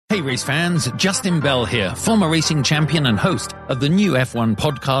Hey race fans, Justin Bell here, former racing champion and host of the new F1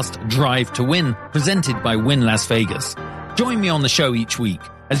 podcast Drive to Win, presented by Win Las Vegas. Join me on the show each week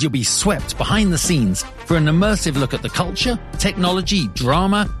as you'll be swept behind the scenes for an immersive look at the culture, technology,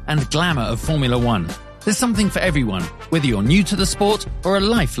 drama, and glamour of Formula One. There's something for everyone, whether you're new to the sport or a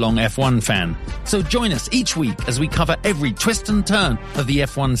lifelong F1 fan. So join us each week as we cover every twist and turn of the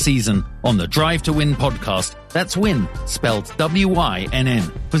F1 season on the Drive to Win podcast. That's Win, spelled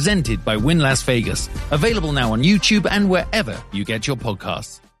W-Y-N-N, presented by Win Las Vegas. Available now on YouTube and wherever you get your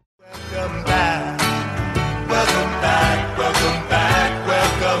podcasts. Welcome back, welcome back, welcome back,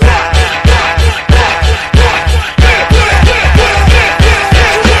 welcome back.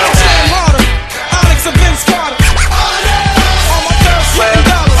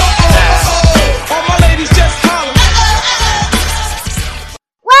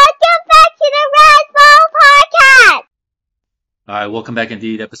 All right, welcome back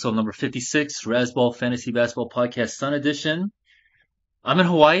indeed. Episode number 56, Razzball Fantasy Basketball Podcast Sun Edition. I'm in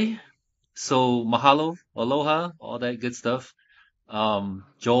Hawaii, so mahalo, aloha, all that good stuff.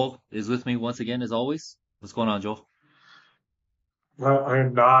 Joel is with me once again, as always. What's going on, Joel? Well, I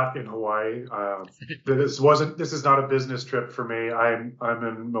am not in Hawaii. This is not a business trip for me. I'm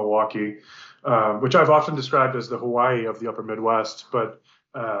in Milwaukee, which I've often described as the Hawaii of the Upper Midwest, but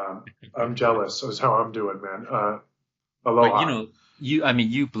I'm jealous is how I'm doing, man. Aloha. But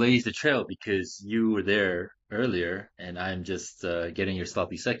you blazed the trail because you were there earlier, and I'm just getting your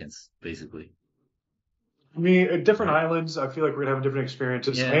sloppy seconds, basically. I mean, different islands, I feel like we're going to have different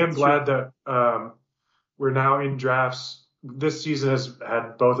experiences. Yeah, I am glad that we're now in drafts. This season has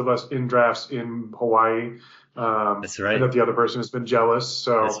had both of us in drafts in Hawaii. That's right. And that the other person has been jealous.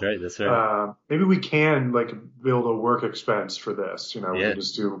 So That's right. Maybe we can build a work expense for this. We can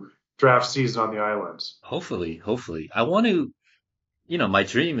just do draft season on the islands. Hopefully. I want to, my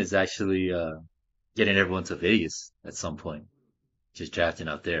dream is actually getting everyone to Vegas at some point, just drafting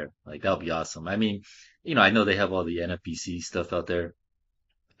out there. That would be awesome. I mean, I know they have all the NFBC stuff out there,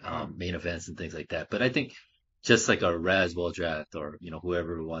 main events and things like that, but I think just like a Razzball draft or,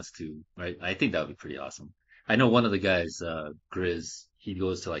 whoever wants to, right? I think that would be pretty awesome. I know one of the guys, Grizz, he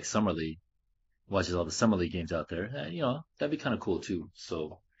goes to Summer League, watches all the Summer League games out there. That'd be kind of cool too.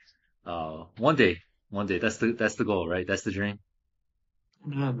 So, one day, that's the goal, right? That's the dream.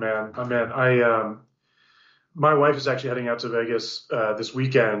 Man, my wife is actually heading out to Vegas this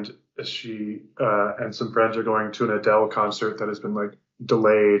weekend. She and some friends are going to an Adele concert that has been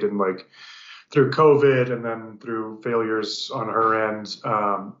delayed and through COVID and then through failures on her end.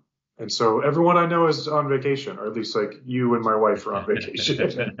 And so everyone I know is on vacation, or at least you and my wife are on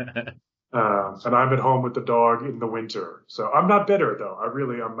vacation. And I'm at home with the dog in the winter. So I'm not bitter though. I'm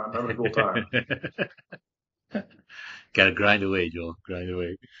having a cool time. Gotta grind away, Joel. Grind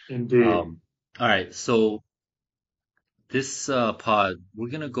away. Indeed. All right. So this pod, we're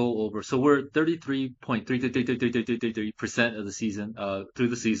gonna go over. So we're 33.3% of the season, through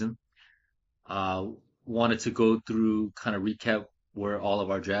the season. Wanted to go through, kind of recap where all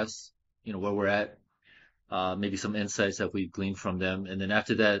of our drafts, where we're at, maybe some insights that we've gleaned from them, and then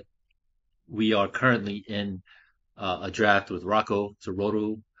after that, we are currently in a draft with Rocco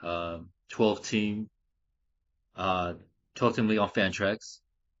Zeroto, 12-team league on Fantrax.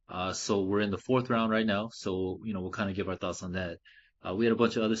 So we're in the fourth round right now. So, we'll kind of give our thoughts on that. We had a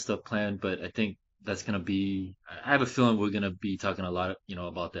bunch of other stuff planned, but I think that's going to be, I have a feeling we're going to be talking a lot,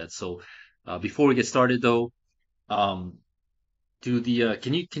 about that. So, before we get started though, can you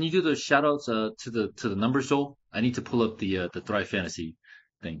do the shout outs, to the numbers, Joel? I need to pull up the Thrive Fantasy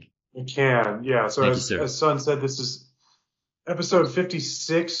thing. I can, yeah. So as Son said, this is episode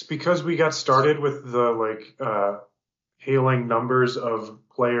 56. Because we got started with the hailing numbers of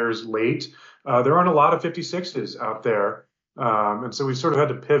players late, there aren't a lot of 56s out there, and so we sort of had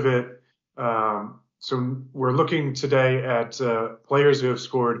to pivot. So we're looking today at players who have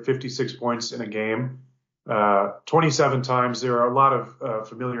scored 56 points in a game 27 times. There are a lot of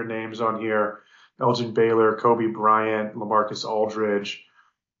familiar names on here: Elgin Baylor, Kobe Bryant, LaMarcus Aldridge.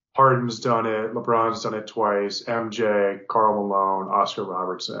 Harden's done it. LeBron's done it twice. MJ, Karl Malone, Oscar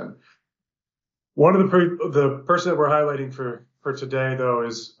Robertson. One of the person that we're highlighting for today, though,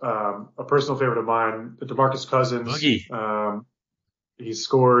 is a personal favorite of mine, DeMarcus Cousins. He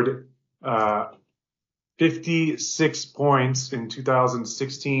scored 56 points in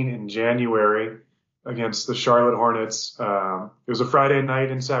 2016 in January against the Charlotte Hornets. It was a Friday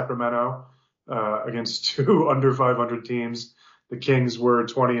night in Sacramento against two under 500 teams. The Kings were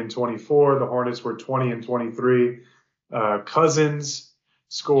 20-24. The Hornets were 20-23. Cousins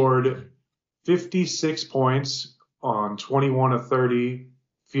scored 56 points on 21 of 30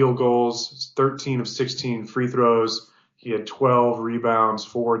 field goals, 13 of 16 free throws. He had 12 rebounds,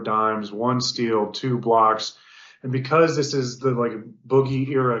 4 dimes, 1 steal, 2 blocks. And because this is the like Boogie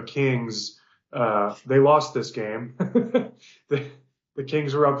era Kings, they lost this game. The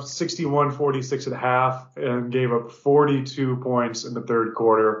Kings were up 61-46 at half and gave up 42 points in the third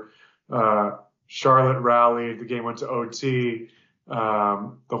quarter. Charlotte rallied. The game went to OT.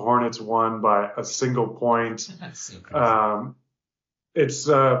 The Hornets won by a single point. That's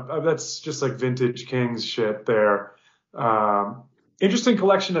so That's just like vintage Kings shit there. Interesting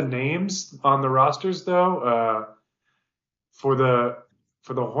collection of names on the rosters though. For the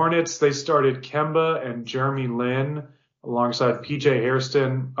Hornets, they started Kemba and Jeremy Lin alongside PJ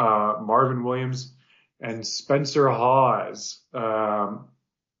Hairston, Marvin Williams, and Spencer Hawes.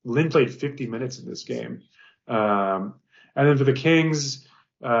 Lin played 50 minutes in this game. And then for the Kings,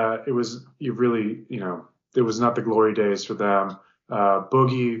 it was not the glory days for them.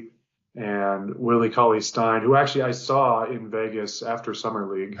 Boogie and Willie Cauley-Stein, who actually I saw in Vegas after Summer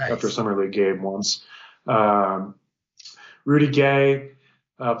League game once. Rudy Gay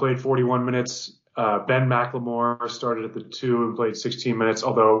played 41 minutes. Ben McLemore started at the 2 and played 16 minutes,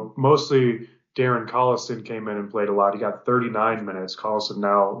 although mostly Darren Collison came in and played a lot. He got 39 minutes. Collison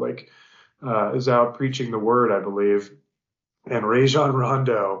now is out preaching the word, I believe. And Rajon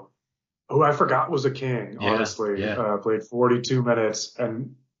Rondo, who I forgot was a King, honestly, played 42 minutes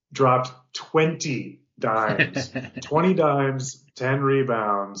and dropped 20 dimes. 20 dimes, 10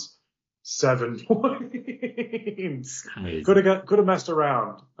 rebounds, 7 points. Could have messed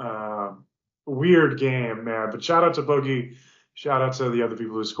around. Weird game, man. But shout out to Boogie. Shout out to the other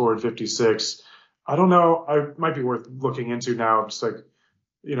people who scored 56. I don't know. It might be worth looking into now. Just like,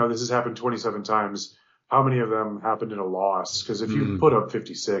 this has happened 27 times. How many of them happened in a loss? Because if you put up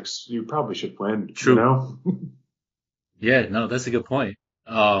 56, you probably should win. True. Yeah, no, that's a good point.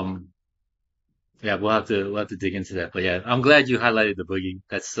 Yeah, we'll have to dig into that. But yeah, I'm glad you highlighted the Boogie.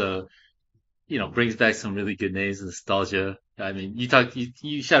 That's brings back some really good names, nostalgia. I mean,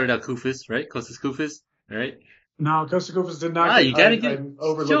 you shouted out Koufos, right? Kostas Koufos, right? No, Kostas Koufos did not. You gotta get. I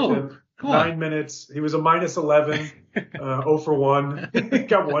overlooked him. 9 minutes. He was a minus 11, 0 for 1.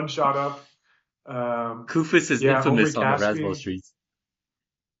 Got 1 shot up. Koufos is infamous on the Rasbo streets.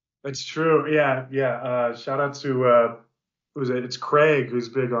 That's true. Yeah. Shout out to it's Craig who's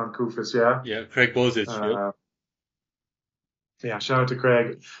big on Koufos. Yeah. Yeah, Craig Bozich. Yeah, shout out to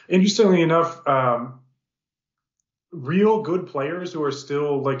Craig. Interestingly enough, real good players who are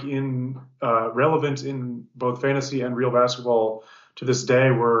still relevant in both fantasy and real basketball to this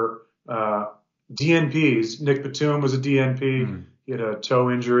day were DNPs. Nick Batum was a DNP. He had a toe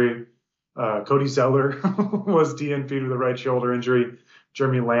injury. Cody Zeller was DNP'd with a right shoulder injury.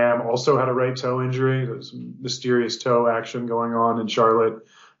 Jeremy Lamb also had a right toe injury. There was mysterious toe action going on in Charlotte.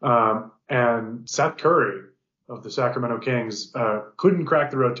 And Seth Curry of the Sacramento Kings couldn't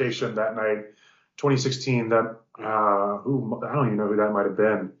crack the rotation that night. 2016, I don't even know who that might have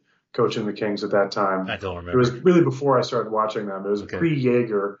been coaching the Kings at that time. I don't remember. It was really before I started watching them. It was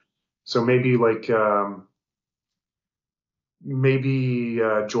pre-Jaeger. So maybe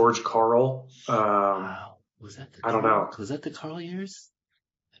George Karl. Wow. Was that I don't know. Was that the Karl years?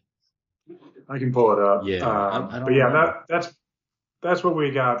 I can pull it up. Yeah. I don't but yeah, that's what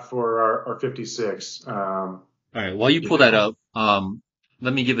we got for our 56. All right. While you pull that up,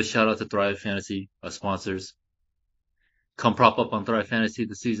 let me give a shout out to Thrive Fantasy, our sponsors. Come prop up on Thrive Fantasy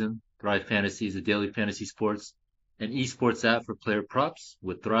this season. Thrive Fantasy is a daily fantasy sports and esports app for player props.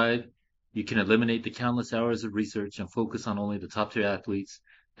 With Thrive, you can eliminate the countless hours of research and focus on only the top tier athletes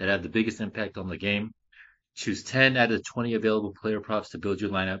that have the biggest impact on the game. Choose 10 out of the 20 available player props to build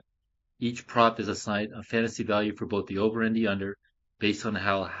your lineup. Each prop is assigned a fantasy value for both the over and the under based on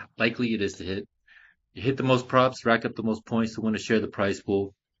how likely it is to hit. You hit the most props, rack up the most points to win a share of the prize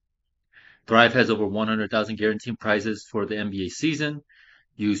pool. Thrive has over 100,000 guaranteed prizes for the NBA season.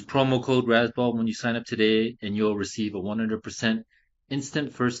 Use promo code RASBALL when you sign up today, and you'll receive a 100%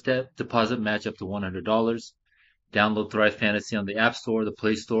 instant first step deposit match up to $100. Download Thrive Fantasy on the App Store, the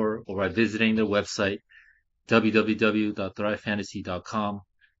Play Store, or by visiting their website, www.thrivefantasy.com.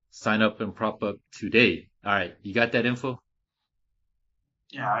 Sign up and prop up today. All right, you got that info?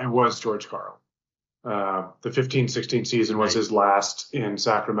 Yeah, it was George Karl. The 15-16 season was his last in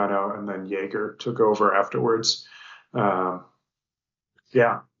Sacramento, and then Jaeger took over afterwards. Yeah,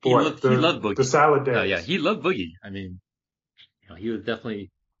 boy, he loved Boogie. The salad days. Yeah, he loved Boogie. I mean, he was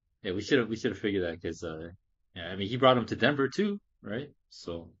definitely. Yeah, we should have figured that because, I mean, he brought him to Denver too, right?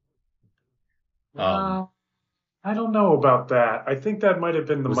 So, I don't know about that. I think that might have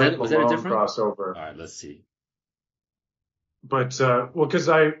been the Mike Malone crossover. All right, let's see. But well, because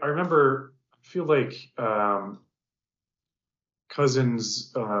I remember, I feel like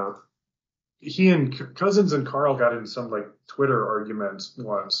Cousins, Cousins and Carl got in some like Twitter arguments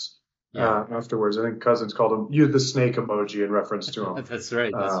once Yeah. afterwards. I think Cousins called him, used the snake emoji in reference to him. That's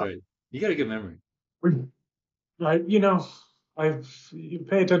right. That's Uh, right. You got a good memory. you know, you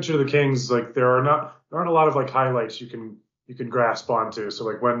pay attention to the Kings. Like there aren't a lot of like highlights you can grasp onto. So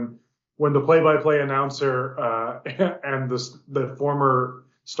like when the play-by-play announcer and the former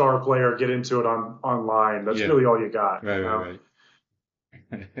star player get into it online, that's Yeah. really all you got. Right, You know?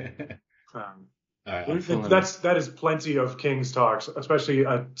 right, right. Um, All right, I'm feeling it. that is plenty of Kings talks, especially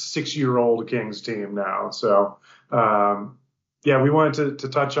a 6-year-old Kings team now. So yeah, we wanted to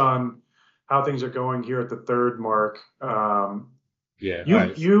touch on how things are going here at the third mark. Yeah, all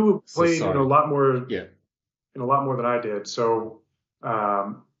right. You So played sorry. Yeah. in a lot more than I did. So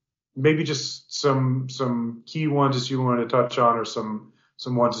maybe just some key ones that you wanted to touch on, or some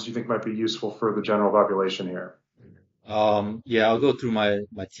ones that you think might be useful for the general population here. Yeah, I'll go through my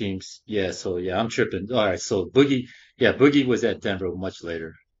teams. Yeah, so yeah, I'm tripping. All right, so Boogie, yeah, Boogie was at Denver much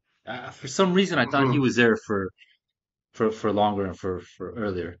later. For some reason, I thought he Mm-hmm. was there for longer and for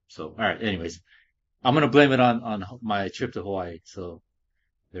earlier. So, all right, anyways, I'm gonna blame it on my trip to Hawaii. So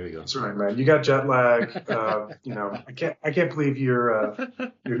there we go. That's right, man. You got jet lag. I can't believe you're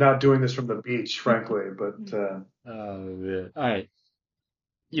not doing this from the beach, frankly. But Yeah. All right.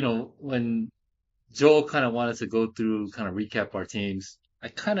 When Joel kind of wanted to go through, kind of recap our teams, I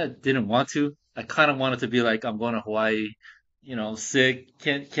kind of didn't want to. I kind of wanted to be like, I'm going to Hawaii, sick,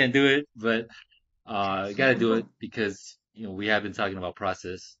 can't do it, but got to do it because we have been talking about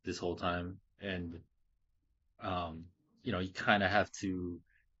process this whole time, and you kind of have to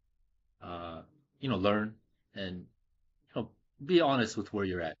uh, learn and be honest with where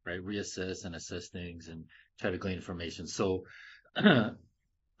you're at, right? Reassess and assess things and try to glean information. So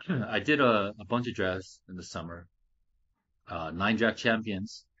I did a bunch of drafts in the summer, 9 draft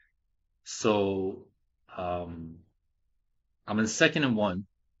champions. So um, I'm in second and one,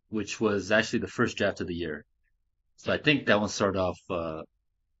 which was actually the first draft of the year. So I think that one started off.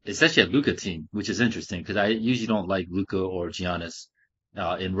 It's actually a Luka team, which is interesting because I usually don't like Luka or Giannis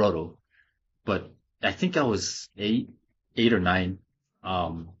in Roto, but I think I was eight or nine.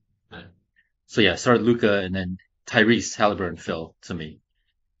 Um, so yeah, started Luka and then Tyrese Halliburton fell to me.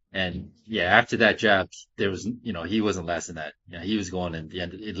 And yeah, after that draft, there was, he wasn't lasting that. Yeah, he was going in the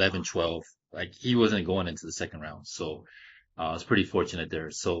end 11, 12. Like he wasn't going into the second round. So, I was pretty fortunate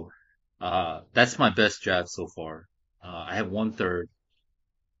there. So, that's my best draft so far. I have 1/3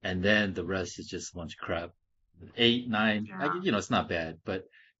 and then the rest is just a bunch of crap. 8, 9, it's not bad, but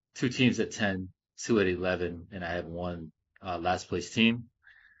 2 teams at 10, 2 at 11, and I have one, last place team.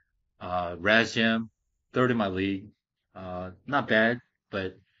 Raz Jam, third in my league. Not bad,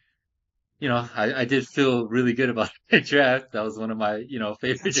 but I did feel really good about that draft. That was one of my,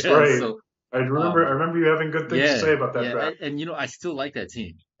 favorite that's drafts. right. So, I um, remember you having good things to yeah, say about that yeah, draft. and I still like that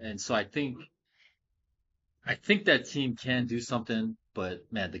team, and so I think that team can do something. But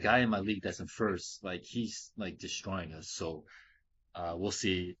man, the guy in my league that's in first, like he's like destroying us. So, we'll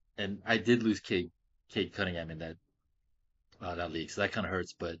see. And I did lose Kate Cunningham in that league, so that kind of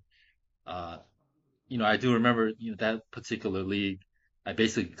hurts. But uh, I do remember, that particular league, I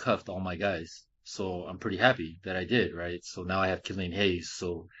basically cuffed all my guys. So I'm pretty happy that I did, right? So now I have Killian Hayes.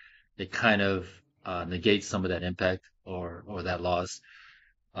 So it kind of negates some of that impact or that loss.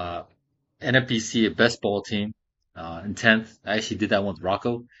 Uh, NFBC, a best ball team, in 10th. I actually did that one with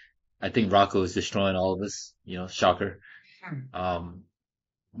Rocco. I think Rocco is destroying all of us, shocker. Um,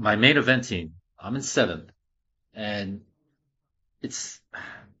 my main event team, I'm in 7th. And it's,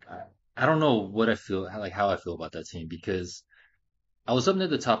 I I don't know what I feel, like how I feel about that team because I was up near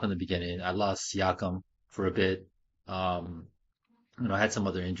the top in the beginning. I lost Siakam for a bit. Um, I had some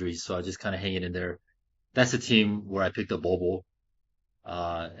other injuries, so I was just kind of hanging in there. That's a team where I picked up Bobo.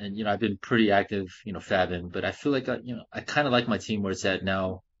 And I've been pretty active, fabbing, but I feel like I kind of like my team where it's at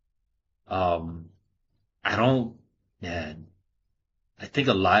now. Um, I don't, man, I think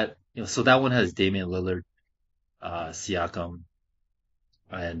a lot, so that one has Damian Lillard, Siakam,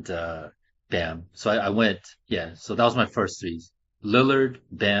 and Bam. So I went, yeah. So that was my first three: Lillard,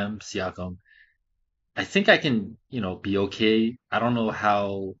 Bam, Siakam. I think I can, be okay. I don't know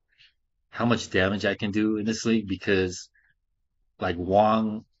how much damage I can do in this league because like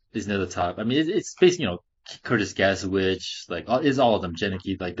Wong is near the top. I mean, it's basically, Curtis Gaswich, like is all of them,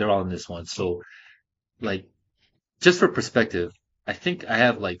 Janicki, like they're all in this one. So like just for perspective, I think I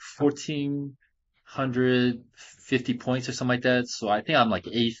have like 1,450 points or something like that. So I think I'm like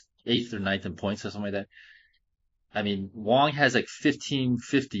eighth or ninth in points or something like that. I mean, Wong has like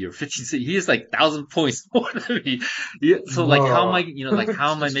 1550 or 15. He has like 1,000 points more than me. Yeah, so like, how am I, Whoa. like,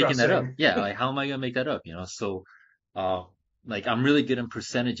 how It's am I making that up? distressing. Yeah, like, how am I gonna make that up? So, uh, like, I'm really good in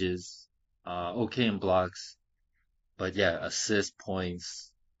percentages, okay in blocks, but yeah, assist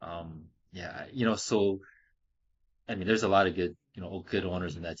points, yeah, so I mean, there's a lot of good, good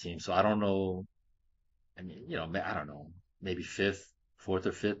owners in that team. So I don't know. I mean, I don't know, maybe fifth, fourth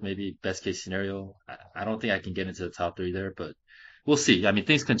or fifth, maybe best case scenario. I don't think I can get into the top three there, but we'll see. I mean,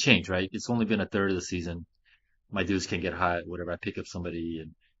 things can change, right? It's only been a third of the season. My dudes can get hot, whatever. I pick up somebody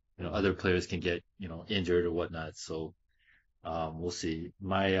and, other players can get, injured or whatnot. So, we'll see.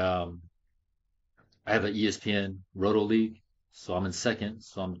 I have an ESPN Roto League, so I'm in second.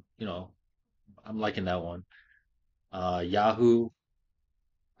 So I'm liking that one. Yahoo,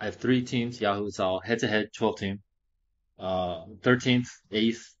 I have three teams. Yahoo, it's all head to head, 12 team. 13th,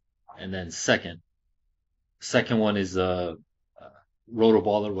 8th, and then second. Second one is Roto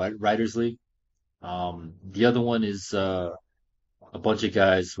Baller Writers League. The other one is a bunch of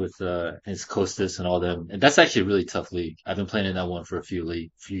guys with I think it's Costas and all them, and that's actually a really tough league. I've been playing in that one for a few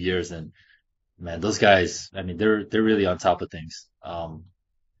years, and man, those guys, I mean, they're really on top of things.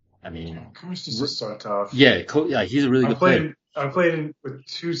 I mean, Costas is so tough. yeah, yeah, he's a really good player. I played with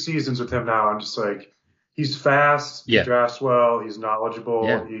 2 seasons with him now. I'm just like, he's fast, he Yeah, drafts well, he's knowledgeable,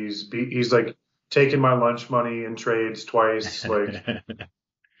 yeah. he's like taking my lunch money in trades twice. Like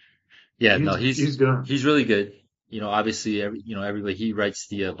Yeah, no, he's good. he's really good. Obviously, everybody he writes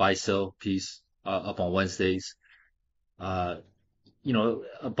the buy sell piece up on Wednesdays. Uh,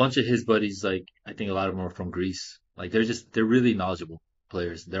 a bunch of his buddies, like I think a lot of them are from Greece. Like they're really knowledgeable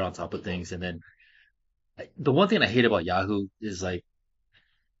players. They're on top of things. And then the one thing I hate about Yahoo is like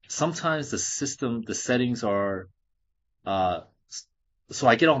sometimes the settings are uh so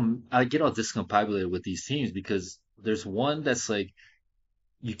I get all discombobulated with these teams because there's one that's like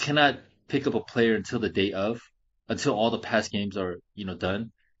you cannot pick up a player until the day of, until all the past games are,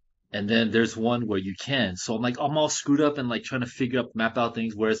 done. And then there's one where you can. So I'm all screwed up and like trying to map out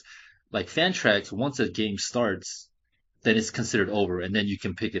things. Whereas like Fantrax, once a game starts, then it's considered over and then you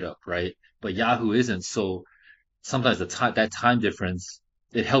can pick it up, right? But Yahoo isn't. So sometimes that time difference,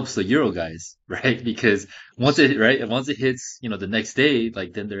 it helps the Euro guys, right? Because once it hits, the next day,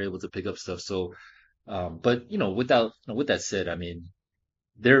 like then they're able to pick up stuff. So, but with that said, I mean,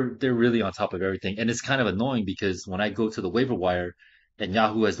 they're really on top of everything, and it's kind of annoying because when I go to the waiver wire and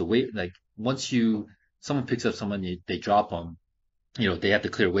Yahoo has the wait, like once someone picks up someone, they drop them, they have to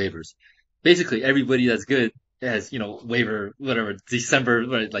clear waivers. Basically, everybody that's good has waiver whatever December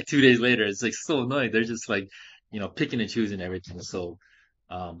like 2 days later. It's like so annoying. They're just like picking and choosing everything. So,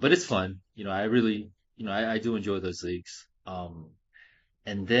 but it's fun. I really I do enjoy those leagues.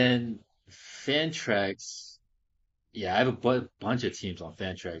 And then Fantrax. Yeah, I have a bunch of teams on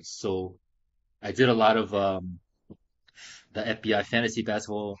Fantrax. So I did a lot of the FBI Fantasy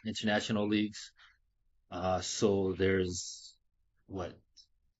Basketball International Leagues. So there's what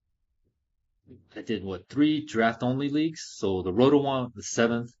I did three draft only leagues. So the Roto one, the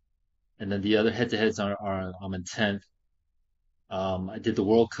seventh, and then the other head to heads are I'm in 10th. I did the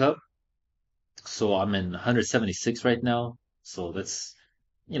World Cup, so I'm in 176 right now. So that's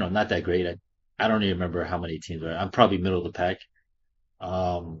not that great. I don't even remember how many teams are. I'm probably middle of the pack.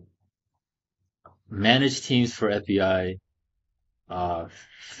 Um, Managed teams for FBI,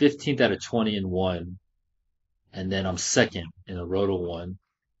 15th out of 20 and one, and then I'm second in a Roto one.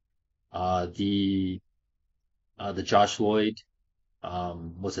 Uh, the the Josh Lloyd,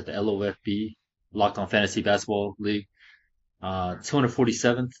 was it the LOFB, Locked On Fantasy Basketball League,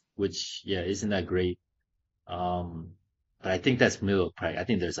 247th, which yeah isn't that great. Um, but I think that's middle. I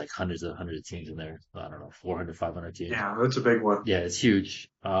think there's like hundreds of teams in there. I don't know, 400, 500 teams. Yeah, that's a big one. Yeah, it's huge.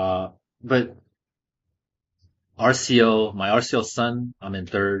 But my RCL Sun, I'm in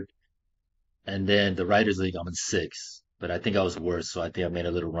third. And then the Writers League, I'm in sixth. But I think I was worse, so I think I made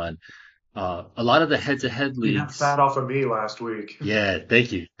a little run. A lot of the head-to-head You got leagues. fat off of me last week. Yeah,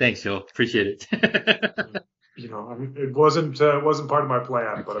 thank you. Thanks, Joe. Appreciate it. I mean, it wasn't part of my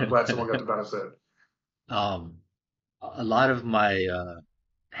plan, but I'm glad someone got the benefit. Um, a lot of my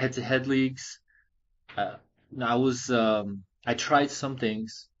head-to-head leagues, uh, I was I tried some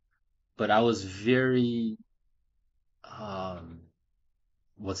things, but I was very um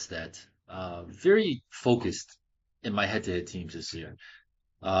what's that? Very focused in my head-to-head teams this year.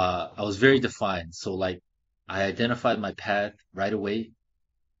 I was very defined. So like I identified my path right away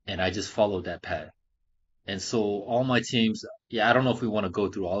and I just followed that path. And so all my teams, yeah, I don't know if we want to go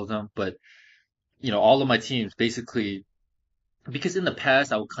through all of them, but all of my teams basically, because in the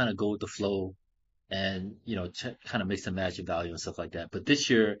past I would kind of go with the flow and, kind of mix and match of value and stuff like that. But this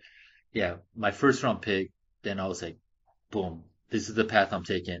year, yeah, my first round pick, then I was like, boom, this is the path I'm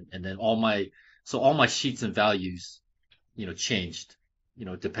taking. And then all my sheets and values, changed,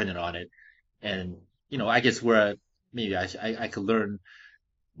 dependent on it. And, I guess where maybe I could learn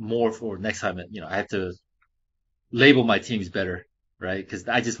more for next time, I have to label my teams better, right? Because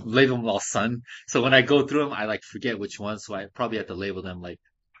I just label them all Sun. So when I go through them, I like forget which ones. So I probably have to label them like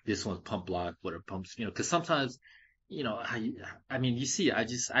this one's pump block, what are pumps, because sometimes, I mean, you see,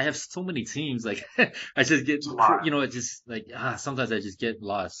 I have so many teams, like I just get, it just like, sometimes I just get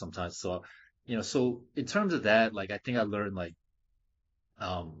lost sometimes. So, so in terms of that, like, I think I learned like,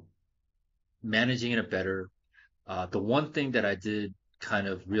 um, managing it better. The one thing that I did kind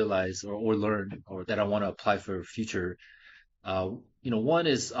of realize or learn or that I want to apply for future, one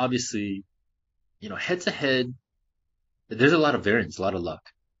is obviously, head to head, there's a lot of variance, a lot of luck,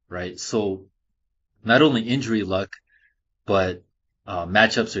 right? So not only injury luck, but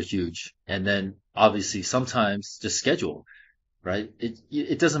matchups are huge. And then obviously sometimes just schedule, right?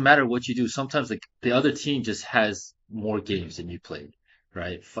 It doesn't matter what you do. Sometimes like the other team just has more games than you played,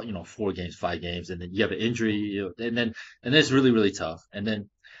 right? 4 games, 5 games, and then you have an injury, and it's really, really tough. And then,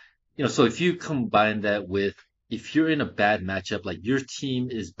 so if you combine that with, if you're in a bad matchup, like your team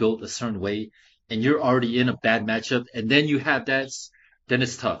is built a certain way and you're already in a bad matchup and then you have that, then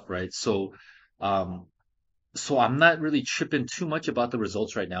it's tough, right? Um, so I'm not really tripping too much about the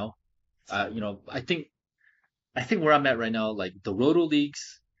results right now. I think where I'm at right now, like the Roto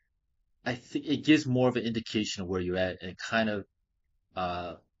leagues, I think it gives more of an indication of where you're at and kind of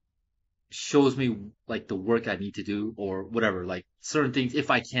uh shows me like the work I need to do or whatever, like certain things if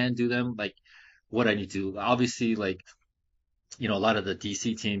I can do them, like what I need to do. Obviously, like a lot of the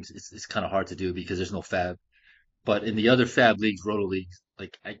DC teams, it's kind of hard to do because there's no fab. But in the other fab leagues, Roto leagues,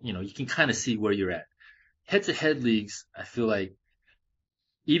 like you can kind of see where you're at. Head-to-head leagues, I feel like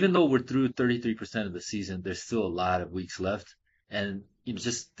even though we're through 33% of the season, there's still a lot of weeks left. And,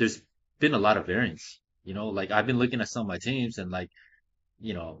 just there's been a lot of variance. Like I've been looking at some of my teams and like,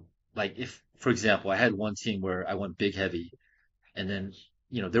 you know, like if, for example, I had one team where I went big heavy and then,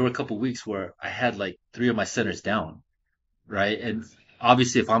 there were a couple weeks where I had like 3 of my centers down, right? And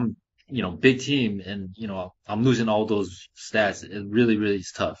obviously if I'm, big team and, I'm losing all those stats, it really, really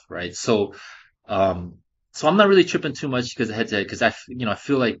is tough, right? Um, so I'm not really tripping too much because of head to head because I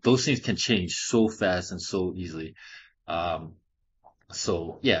feel like those things can change so fast and so easily. Um,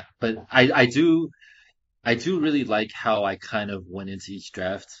 so yeah, but I do really like how I kind of went into each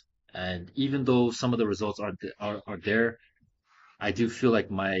draft. And even though some of the results are there, I do feel like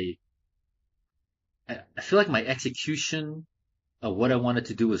I feel like my execution of what I wanted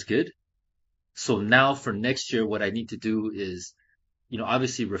to do was good. So now for next year, what I need to do is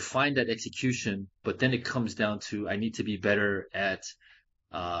obviously refine that execution, but then it comes down to I need to be better at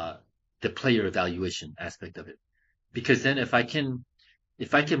uh, the player evaluation aspect of it. Because then if I can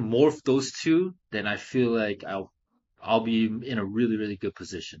morph those two, then I feel like I'll be in a really, really good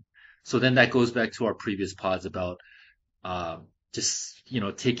position. So then that goes back to our previous pods about just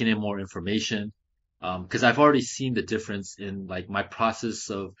taking in more information. Because I've already seen the difference in like my process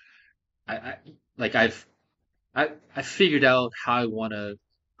of I like I figured out how I want to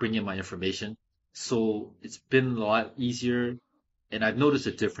bring in my information. So it's been a lot easier and I've noticed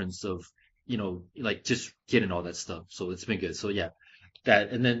a difference of, like just getting all that stuff. So it's been good. So yeah, that,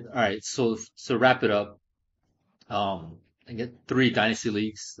 and then, all right. So wrap it up. I get 3 dynasty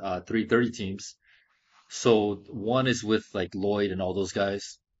leagues, 330 teams. So one is with like Lloyd and all those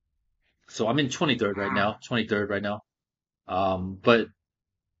guys. So I'm in 23rd right now, 23rd right now. But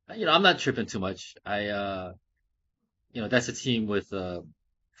I'm not tripping too much. That's a team with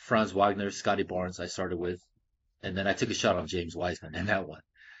Franz Wagner, Scotty Barnes I started with, and then I took a shot on James Wiseman in that one.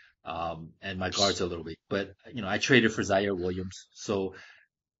 And my guards are a little weak, but I traded for Zaire Williams, so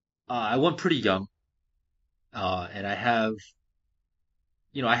I went pretty young, and I have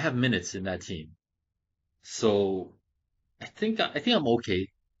minutes in that team, so I think I'm okay.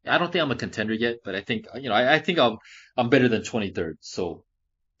 I don't think I'm a contender yet, but I think I think I'm better than 23rd, so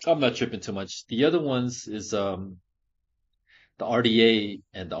I'm not tripping too much. The other ones is the RDA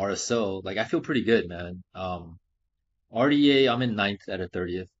and the RSL, like I feel pretty good, man. RDA, I'm in ninth out of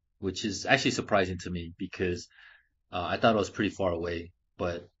 30th, which is actually surprising to me because I thought it was pretty far away.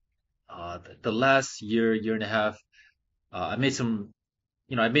 But the last year and a half, I made some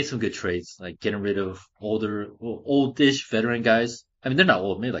good trades, like getting rid of oldish veteran guys. I mean, they're not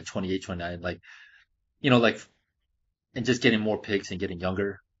old, maybe like 28, 29, like, like, and just getting more picks and getting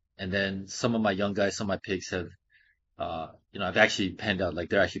younger. And then some of my young guys, some of my picks have, I've actually panned out, like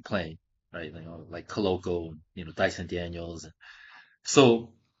they're actually playing. right? Like Coloco, Dyson Daniels.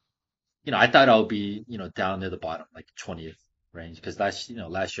 So, I thought I would be, down near the bottom, like 20th range, because last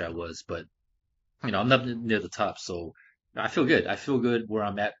year I was, but, I'm not near the top. So I feel good. I feel good where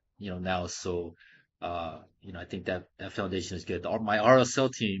I'm at, now. So, I think that foundation is good. My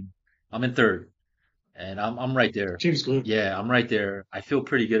RSL team, I'm in third and I'm right there. Team's good. Yeah, I'm right there. I feel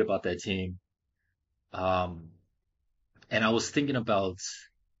pretty good about that team. Um, and I was thinking about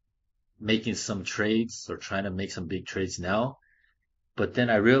making some trades or trying to make some big trades now. But then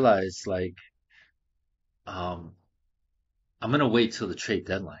I realized like, um, I'm gonna wait till the trade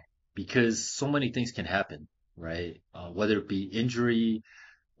deadline because so many things can happen, right? Whether it be injury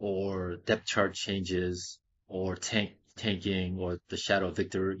or depth chart changes or tanking or the shadow of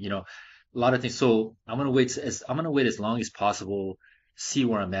Victor, a lot of things. So I'm gonna wait as long as possible, see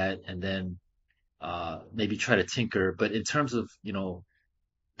where I'm at, and then maybe try to tinker. But in terms of,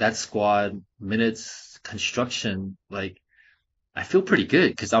 that squad minutes construction, like I feel pretty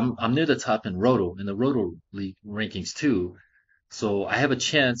good because I'm near the top in the Roto League rankings too. So I have a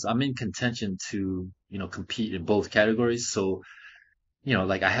chance. I'm in contention to, compete in both categories. So,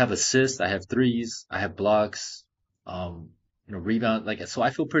 like I have assists, I have threes, I have blocks, um, rebound. Like, so I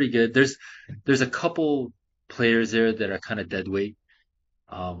feel pretty good. There's a couple players there that are kind of dead weight,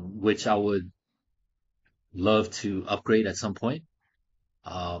 which I would love to upgrade at some point.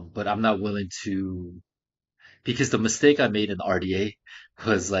 But I'm not willing to because the mistake I made in the RDA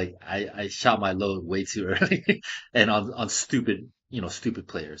was like I shot my load way too early and on stupid, stupid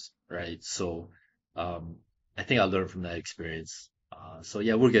players, right? So um I think I learned from that experience. So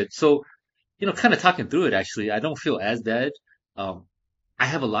yeah, we're good. So, kind of talking through it actually, I don't feel as bad. Um I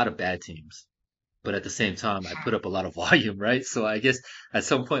have a lot of bad teams, but at the same time I put up a lot of volume, right? So I guess at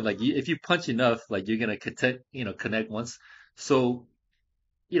some point like if you punch enough, like you're gonna connect once. So,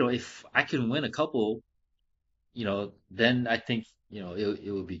 if I can win a couple, then I think,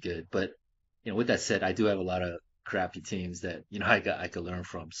 it would be good. But, with that said, I do have a lot of crappy teams that, I could learn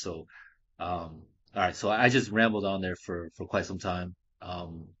from. So, all right. So I just rambled on there for quite some time.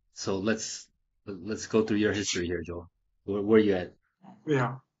 So let's go through your history here, Joel. Where are you at?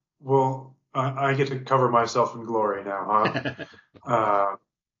 Yeah. Well, I get to cover myself in glory now, huh? Uh,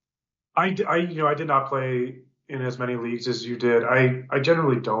 I did not play in as many leagues as you did. I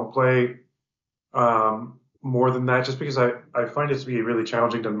generally don't play more than that just because I find it to be really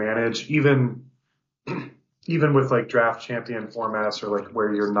challenging to manage, even with like draft champion formats or like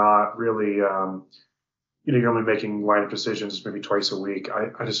where you're not really, you're only making lineup decisions maybe twice a week.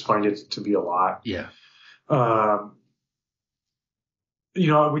 I just find it to be a lot. Yeah. Um,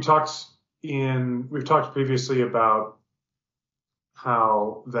 we've talked previously about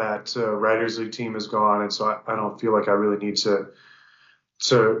how that Writers League team is gone, and so I don't feel like I really need to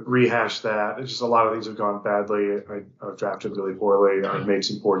rehash that. It's just a lot of things have gone badly. I've drafted really poorly. I've made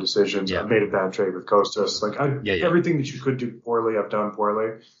some poor decisions. Yeah. I've made a bad trade with Costas. Like everything that you could do poorly, I've done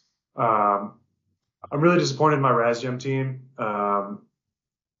poorly. I'm really disappointed in my Razgem team.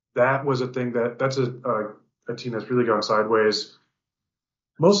 That was a thing that's a team that's really gone sideways,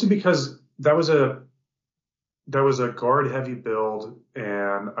 mostly because that was a guard heavy build,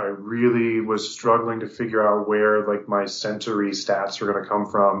 and I really was struggling to figure out where like my century stats were going to come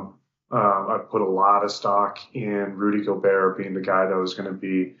from. I put a lot of stock in Rudy Gobert being the guy that was going to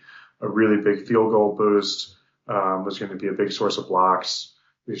be a really big field goal boost, was going to be a big source of blocks.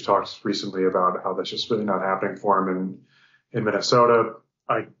 We've talked recently about how that's just really not happening for him in Minnesota.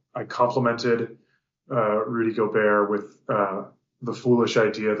 I complimented Rudy Gobert with the foolish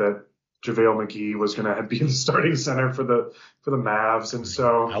idea that JaVale McGee was going to be the starting center for the Mavs, and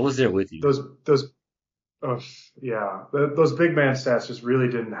so I was there with you. Those big man stats just really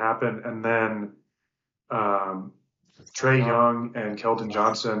didn't happen. And then Trae Young and Keldon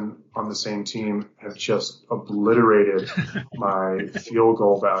Johnson on the same team have just obliterated my field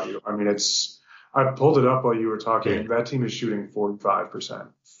goal value. I mean, I pulled it up while you were talking. Yeah. That team is shooting 45%.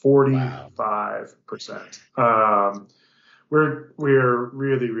 45%. Wow. We're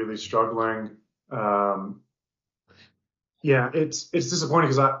really, really struggling. It's disappointing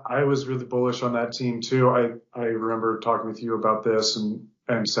because I was really bullish on that team too. I remember talking with you about this and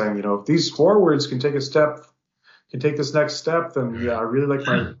saying, if these forwards can take this next step, then I really like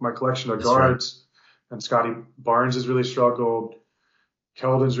my collection of guards. Right. And Scotty Barnes has really struggled.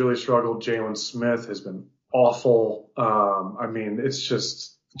 Keldon's really struggled. Jalen Smith has been awful. It's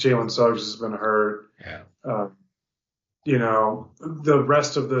just Jalen Suggs has been hurt. Yeah. The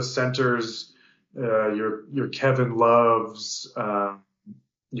rest of the centers, your Kevin Loves,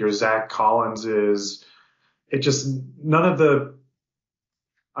 your Zach Collinses, I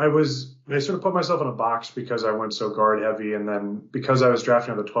was And I sort of put myself in a box because I went so guard heavy, and then because I was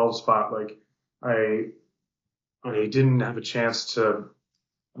drafting on the 12 spot, like I didn't have a chance to.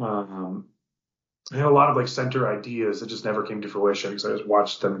 I had a lot of like center ideas that just never came to fruition because I just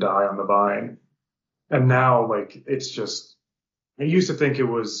watched them die on the vine. And now, like, it's just. I used to think it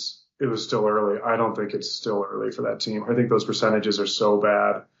was still early. I don't think it's still early for that team. I think those percentages are so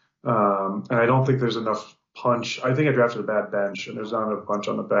bad, and I don't think there's enough punch. I think I drafted a bad bench, and there's not enough punch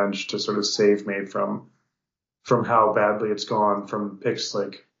on the bench to sort of save me from how badly it's gone from picks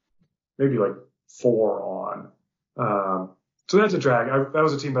like maybe like 4 on. So that's a drag. That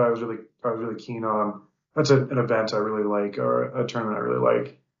was a team that I was really keen on. That's an event I really like, or a tournament I really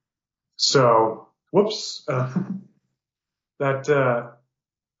like. So, whoops, that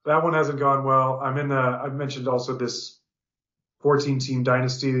one hasn't gone well. I've mentioned also this 14 team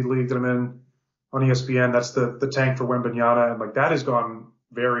dynasty league that I'm in on ESPN. That's the tank for Wembanyama, and like that has gone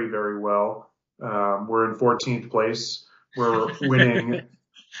very, very well. We're in 14th place. We're winning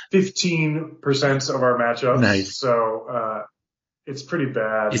 15% of our matchups. Nice. So, it's pretty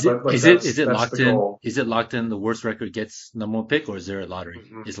bad. Is it locked in? Is it locked in? The worst record gets number 1 pick, or is there a lottery?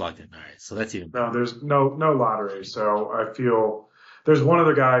 Mm-hmm. It's locked in. All right. So that's even better. No, there's no lottery. So I feel there's one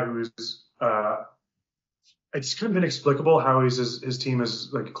other guy who's, it's kind of inexplicable how his team is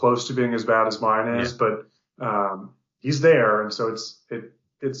like close to being as bad as mine is, but, he's there. And so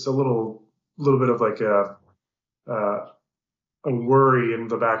it's a little bit of like a worry in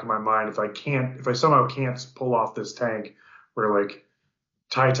the back of my mind. If I somehow can't pull off this tank where like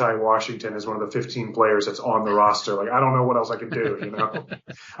Ty Washington is one of the 15 players that's on the roster. Like, I don't know what else I can do, you know?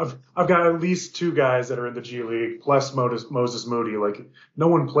 I've got at least 2 guys that are in the G League, plus Moses Moody. Like, no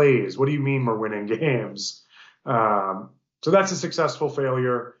one plays. What do you mean we're winning games? So that's a successful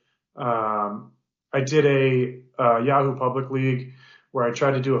failure. I did a Yahoo Public League where I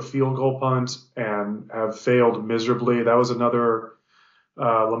tried to do a field goal punt and have failed miserably. That was another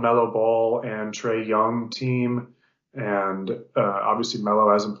LaMelo Ball and Trae Young team. And obviously Melo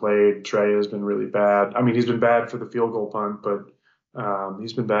hasn't played. Trae has been really bad. I mean, he's been bad for the field goal punt, but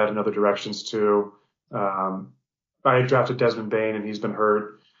he's been bad in other directions too. I drafted Desmond Bain, and he's been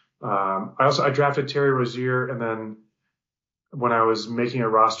hurt. I drafted Terry Rozier, and then when I was making a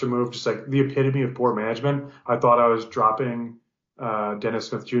roster move, just like the epitome of poor management, I thought I was dropping Dennis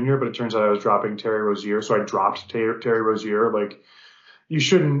Smith Jr., but it turns out I was dropping Terry Rozier. So I dropped Terry Rozier. Like, you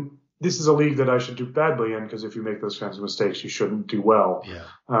shouldn't. This is a league that I should do badly in, because if you make those kinds of mistakes, you shouldn't do well. Yeah.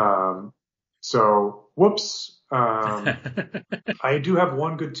 So whoops. I do have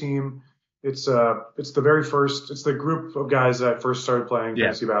one good team. It's the group of guys that I first started playing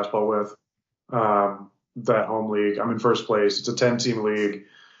fantasy basketball with. That home league. I'm in first place. It's a 10-team league.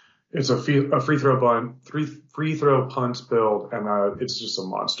 It's a free throw punt build, and it's just a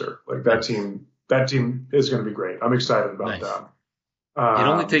monster. Like that team is going to be great. I'm excited about that. It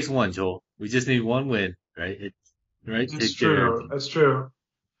only takes one, Joel. We just need one win, right? That's true. That's true.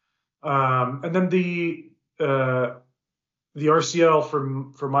 And then the RCL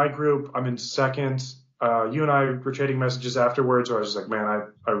for my group, I'm in second. You and I were trading messages afterwards where I was just like, man,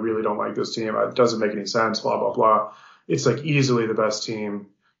 I really don't like this team. It doesn't make any sense, blah, blah, blah. It's like easily the best team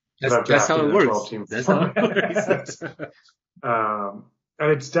that I've drafted in a 12-team format.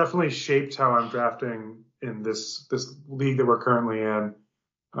 And it's definitely shaped how I'm drafting in this league that we're currently in.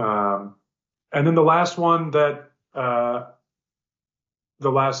 And then the last one the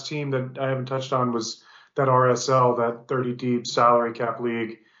last team that I haven't touched on was that RSL, that 30 deep salary cap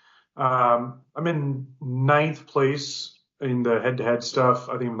league. I'm in 9th place in the head-to-head stuff.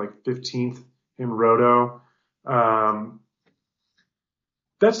 I think I'm like 15th in Roto.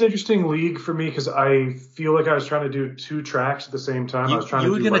 That's an interesting league for me because I feel like I was trying to do 2 tracks at the same time. I was trying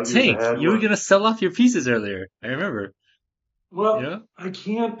to do going to tank. You were going to sell off your pieces earlier. I remember. Well, I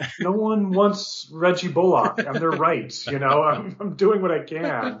can't. No one wants Reggie Bullock, and they're right. You know, I'm doing what I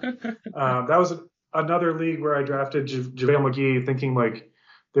can. That was another league where I drafted JaVale McGee, thinking like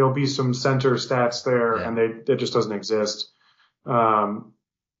there'll be some center stats there, and that just doesn't exist.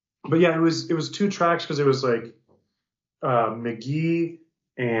 But yeah, it was 2 tracks because it was like McGee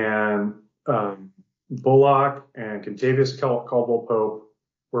and Bullock and Contavious Caldwell-Pope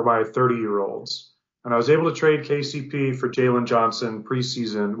were my 30-year-olds. And I was able to trade KCP for Jalen Johnson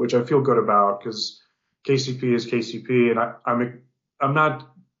preseason, which I feel good about because KCP is KCP, and I'm not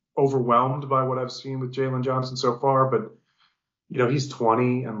overwhelmed by what I've seen with Jalen Johnson so far, but you know, he's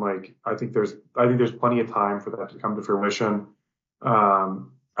 20, and like I think there's plenty of time for that to come to fruition.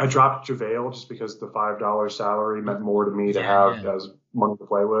 I dropped JaVale just because the $5 salary meant more to me to have as money to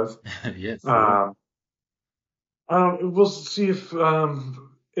play with. Yes. We'll see if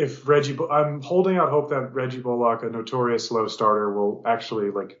if I'm holding out hope that Reggie Bullock, a notorious slow starter, will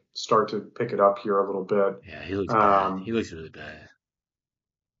actually like start to pick it up here a little bit. Yeah, he looks bad. He looks really bad.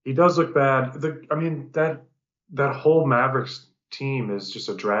 He does look bad. I mean, that whole Mavericks team is just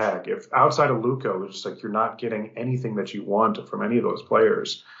a drag. If outside of Luka, it's just like you're not getting anything that you want from any of those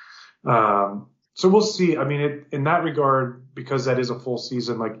players. So we'll see. I mean, in that regard, because that is a full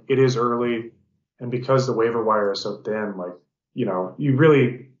season, like it is early, and because the waiver wire is so thin, like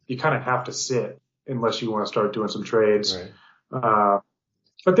you kind of have to sit unless you want to start doing some trades. Right.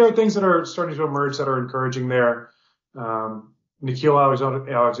 But there are things that are starting to emerge that are encouraging there. Nikhil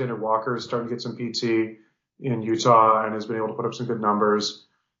Alexander Walker is starting to get some PT in Utah and has been able to put up some good numbers.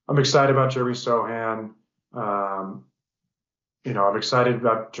 I'm excited about Jeremy Sohan. I'm excited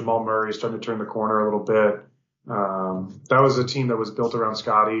about Jamal Murray starting to turn the corner a little bit. That was a team that was built around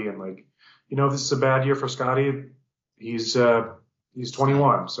Scotty, and this is a bad year for Scotty. He's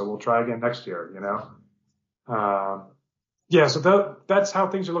 21, so we'll try again next year. So that's how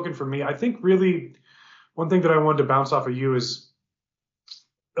things are looking for me. I think really one thing that I wanted to bounce off of you is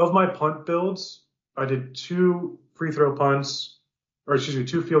of my punt builds, I did 2 field goal punts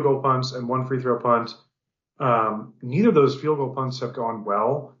and 1 free throw punt. Neither of those field goal punts have gone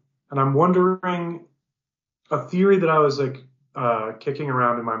well. And I'm wondering, a theory that I was kicking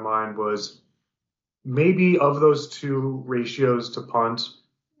around in my mind was maybe of those 2 ratios to punt,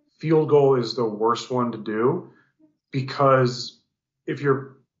 field goal is the worst one to do, because if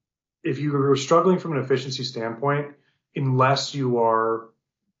you're struggling from an efficiency standpoint, unless you are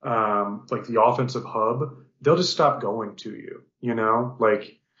like the offensive hub, they'll just stop going to you.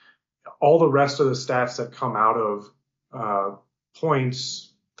 Like all the rest of the stats that come out of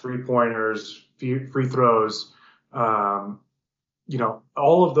points, 3-pointers, free throws, all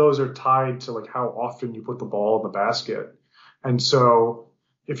of those are tied to like how often you put the ball in the basket. And so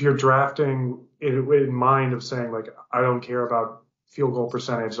if you're drafting in mind of saying like, I don't care about field goal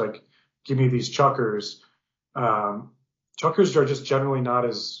percentage, like give me these chuckers. Chuckers are just generally not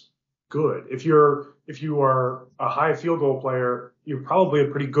as good. If you are a high field goal player, you're probably a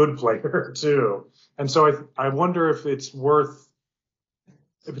pretty good player too. And so I wonder if it's worth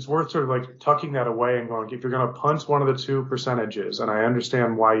sort of like tucking that away and going, if you're going to punt one of the 2 percentages, and I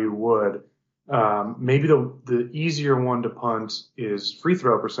understand why you would, maybe the easier one to punt is free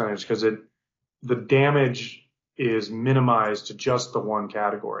throw percentage, because the damage is minimized to just the one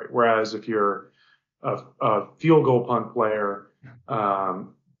category. Whereas if you're a field goal punt player,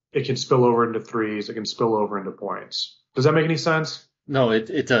 it can spill over into threes. It can spill over into points. Does that make any sense? No,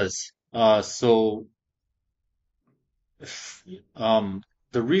 it does.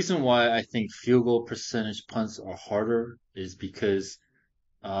 The reason why I think field goal percentage punts are harder is because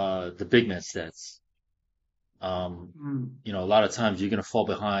the big man stats. A lot of times you're gonna fall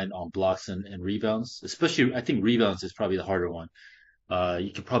behind on blocks and rebounds. Especially, I think rebounds is probably the harder one.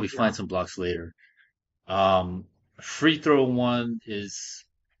 You could probably find some blocks later. Free throw one is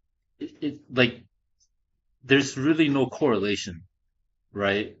like there's really no correlation,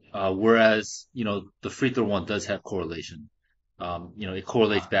 right? Whereas the free throw one does have correlation. It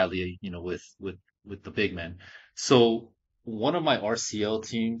correlates badly, with the big man. So one of my RCL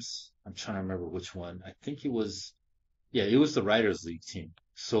teams, I'm trying to remember which one. I think it was the Writers League team.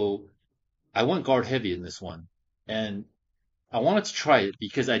 So I went guard heavy in this one, and I wanted to try it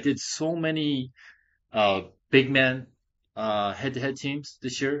because I did so many big man head-to-head teams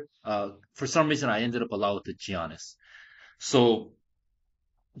this year. For some reason, I ended up a lot with the Giannis. So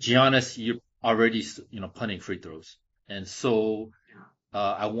Giannis, you're already punting free throws, and so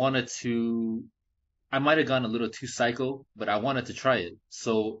I might have gone a little too psycho, but I wanted to try it.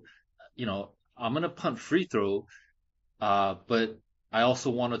 So I'm gonna punt free throw, but I also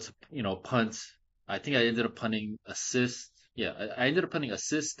wanted to punt. I think I ended up punting assists. Yeah, I ended up punting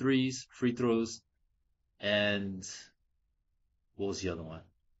assists, threes, free throws, and what was the other one?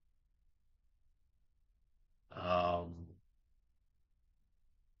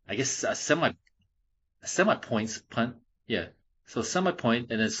 I guess a semi points punt. Yeah. So semi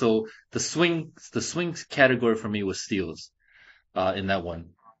point, and then so the swings category for me was steals, in that one.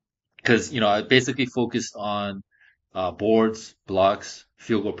 Cause, I basically focused on, boards, blocks,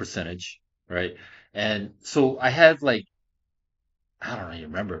 field goal percentage, right? And so I had like, I don't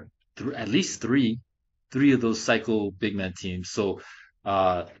even remember, at least three of those cycle big man teams. So,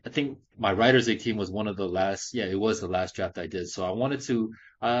 I think my Writers League team was one of the last, it was the last draft I did. So I wanted to,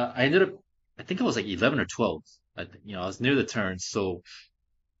 I ended up, I think it was like 11 or 12. I was near the turn. So,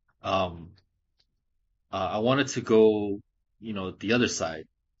 um, I wanted to go, the other side.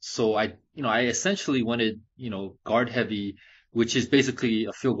 So I essentially wanted, guard heavy, which is basically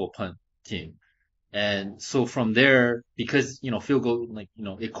a field goal punt team. And so from there, because, field goal, like,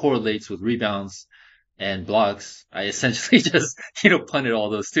 it correlates with rebounds and blocks, I essentially just, punted all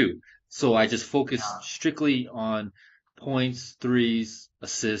those too. So I just focus strictly on points, threes,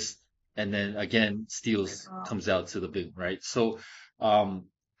 assists, and then again, steals comes out to the big, right? So,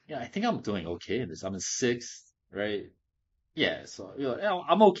 yeah, I think I'm doing okay in this. I'm in sixth, right? Yeah, so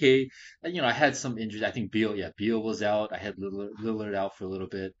I'm okay. And, I had some injuries. I think Beal was out. I had Lillard out for a little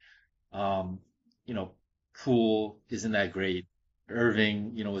bit. Um, you know, Poole isn't that great.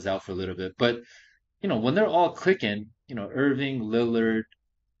 Irving, was out for a little bit. But, when they're all clicking, Irving, Lillard,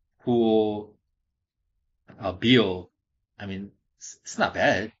 Poole, Beal, I mean, it's not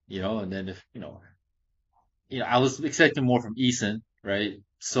bad, and then if, I was expecting more from Eason, right?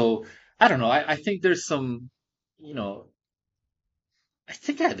 So I don't know. I think there's some, you know, I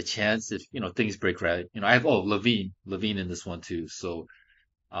think I have a chance if, things break right. I have, Levine in this one too.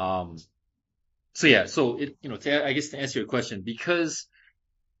 Um, so yeah, so I guess to answer your question, because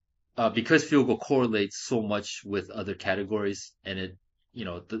field goal correlates so much with other categories and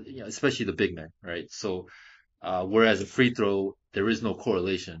especially the big men, right? So, whereas a free throw, there is no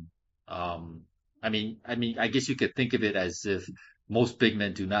correlation. Um, I guess you could think of it as if most big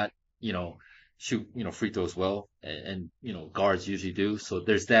men do not, you know, shoot, free throws well, and guards usually do. So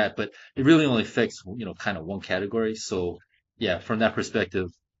there's that, but it really only affects, kind of one category. So yeah, from that perspective,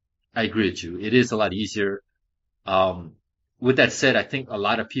 I agree with you. It is a lot easier. Um, with that said, I think a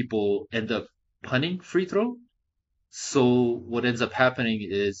lot of people end up punting free throw. So what ends up happening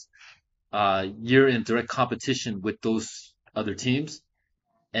is, you're in direct competition with those other teams.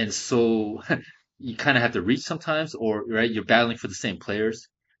 And so you kind of have to reach sometimes, or right, you're battling for the same players.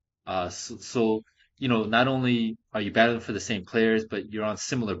 So, not only are you battling for the same players, but you're on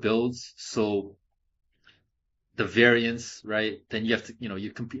similar builds. So the variance, right? Then you have to,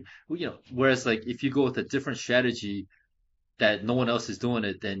 you compete, whereas like if you go with a different strategy that no one else is doing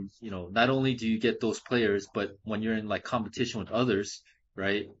it, then, not only do you get those players, but when you're in like competition with others,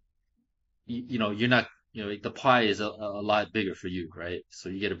 right? You're not, the pie is a lot bigger for you, right? So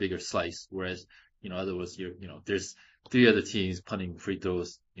you get a bigger slice. Whereas, otherwise there's three other teams punting free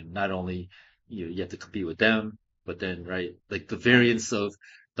throws. Not only, you have to compete with them, but then, right, like the variance of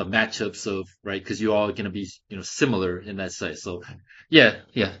the matchups of, right, because you're all going to be, similar in that size. So yeah,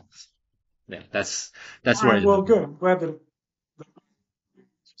 yeah, yeah, that's All where I right, well, am. good. I'm glad that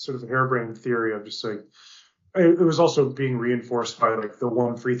sort of harebrained theory of just like it was also being reinforced by like the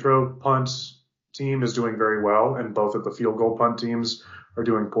one free throw punt team is doing very well, and both of the field goal punt teams are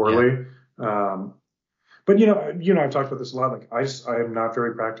doing Yeah. poorly. Um, but I've talked about this a lot. Like I am not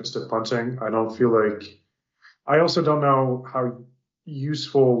very practiced at punting. I don't feel like I also don't know how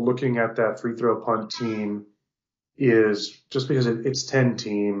useful looking at that free throw punt team is just because it's 10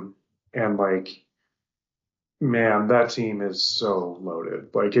 team and like man, that team is so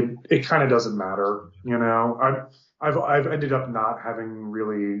loaded. Like it kind of doesn't matter, I've ended up not having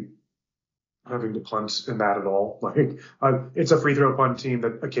to punt in that at all. Like it's a free throw punt team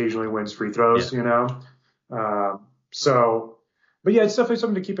that occasionally wins free Yeah. throws. So, but yeah, it's definitely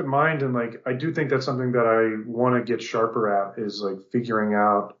something to keep in mind. And like I do think that's something that I want to get sharper at is like figuring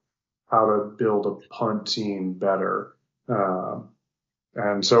out how to build a punt team better. Um,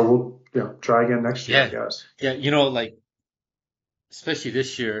 and so we'll try again next year, I Yeah. guess. Yeah. Like, especially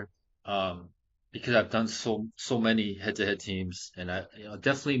this year, um, because I've done so many head-to-head teams, and I,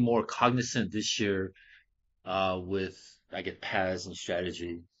 definitely more cognizant this year, with I get paths and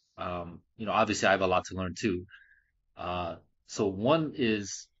strategy. Obviously I have a lot to learn too. Uh, so one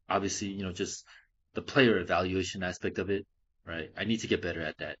is obviously, just the player evaluation aspect of it, right? I need to get better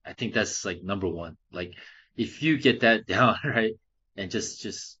at that. I think that's like number one. Like if you get that down, right, and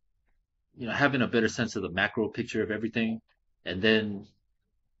just having a better sense of the macro picture of everything, and then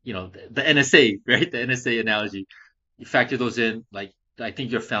the NSA, right? The NSA analogy, you factor those in, like I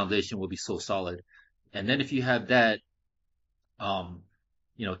think your foundation will be so solid. And then if you have that, um,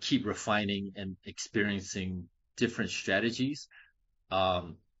 keep refining and experiencing different strategies.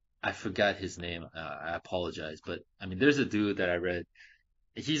 Um, I forgot his name. I apologize, but I mean, there's a dude that I read.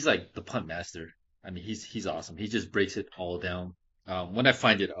 He's like the punt master. I mean, he's awesome. He just breaks it all down. When I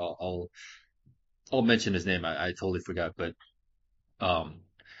find it, I'll mention his name. I totally forgot, but um,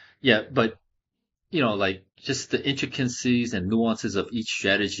 yeah, but like just the intricacies and nuances of each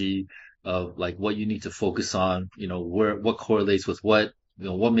strategy of like what you need to focus on, what correlates with what,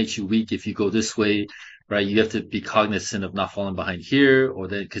 what makes you weak if you go this way, right? You have to be cognizant of not falling behind here or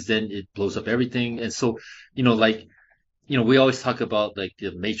then, cause then it blows up everything. And so, like, we always talk about like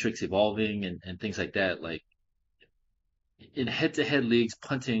the matrix evolving and things like that. Like, in head-to-head leagues,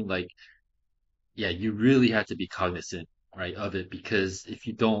 punting, like, yeah, you really have to be cognizant, right, of it, because if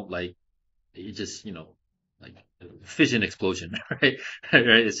you don't, like, you just, like fission explosion, right?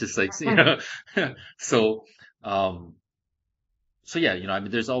 Right? It's just like, so, um, so yeah, I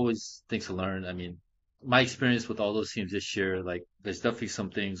mean, there's always things to learn. I mean, my experience with all those teams this year, like, there's definitely some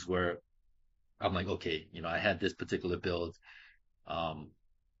things where I'm like, okay, I had this particular build. Um,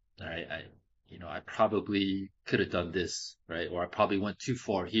 I probably could have done this, right? Or I probably went too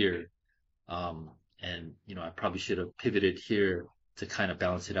far here. And, I probably should have pivoted here to kind of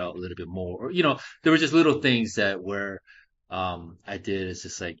balance it out a little bit more. Or, there were just little things that where, I did. It's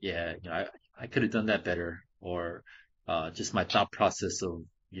just like, yeah, I could have done that better. Or, just my thought process of,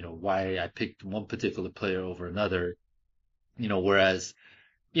 why I picked one particular player over another, whereas,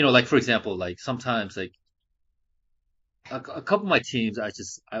 like, for example, like sometimes, like, a couple of my teams, I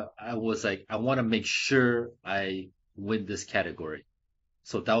was like, I want to make sure I win this category.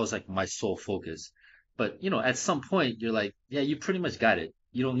 So that was like my sole focus. But, at some point you're like, yeah, you pretty much got it.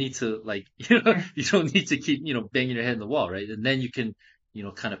 You don't need to, like, you don't need to keep, banging your head in the wall, right? And then you can,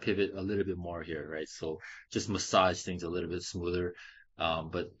 kind of pivot a little bit more here, right? So just massage things a little bit smoother.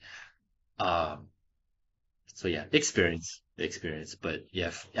 But, um, so yeah, experience. But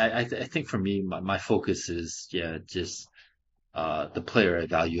yeah, I think for me, my focus is, yeah, just, the player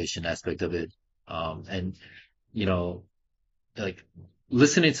evaluation aspect of it. And, you know, like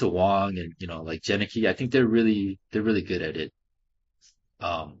listening to Wong and, like Jenicky, I think they're really good at it.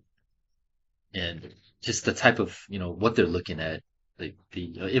 Um, and just the type of, what they're looking at, like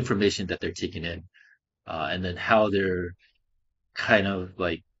the information that they're taking in, and then how they're kind of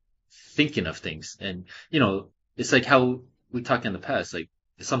like thinking of things. And, it's like how we talked in the past, like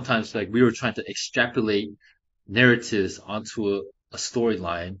sometimes like we were trying to extrapolate narratives onto a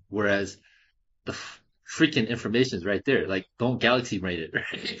storyline, whereas the freaking information is right there. Like, don't galaxy rate it,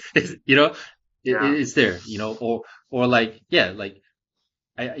 right? Yeah. It's there, or like, yeah, like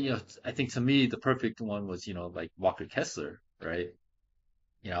I think to me the perfect one was, like Walker Kessler, right?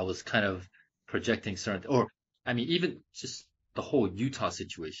 I was kind of projecting certain, or I mean, even just the whole Utah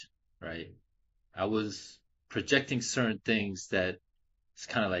situation, right? I was projecting certain things that it's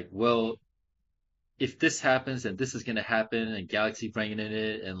kind of like, well, if this happens and this is going to happen and Galaxy bringing in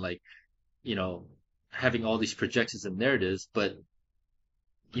it and like, you know, having all these projections and narratives, but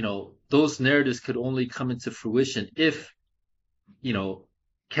those narratives could only come into fruition if, you know,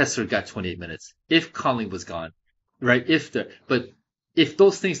 Kessler got 28 minutes, if Conley was gone, right? But if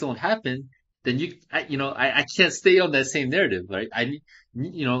those things don't happen, then I can't stay on that same narrative, right?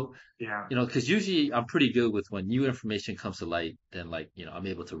 you know, Yeah. because usually I'm pretty good with when new information comes to light, then like, I'm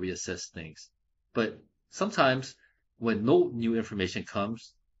able to reassess things. But sometimes when no new information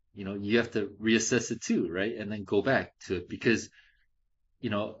comes, you have to reassess it too, right? And then go back to it because,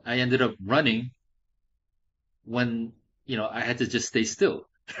 I ended up running when, I had to just stay still,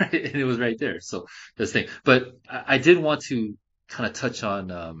 right? And it was right there. So this thing, but I did want to kind of touch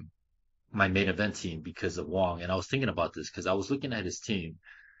on, my main event team because of Wong. And I was thinking about this because I was looking at his team,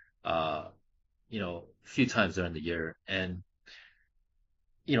 uh, a few times during the year. And,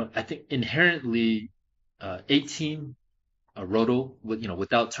 I think inherently, 18, roto with,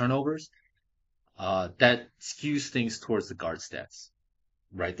 without turnovers, that skews things towards the guard stats,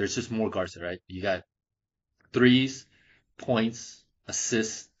 right? There's just more guards, right? You got threes, points,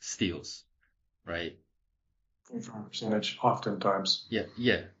 assists, steals, right? Percentage, oftentimes. Yeah,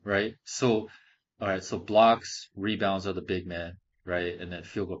 yeah, right. So, all right, so blocks, rebounds are the big man, right? And then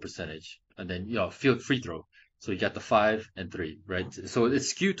field goal percentage, and then field free throw. So you got the 5 and 3, right? So it's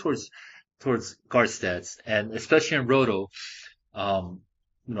skewed towards guard stats, and especially in Roto, um,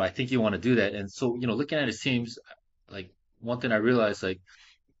 I think you want to do that. And so, looking at his teams, like one thing I realized, like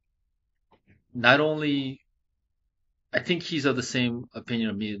not only I think he's of the same opinion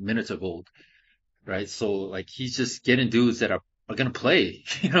of me, minutes are gold, right? So like he's just getting dudes that are gonna play,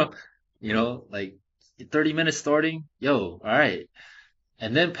 like 30 minutes starting, yo, all right.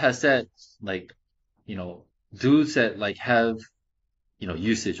 And then past that, like, you know, dudes that like have,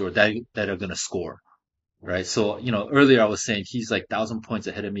 usage or that are gonna score, right? So, earlier I was saying he's like 1,000 points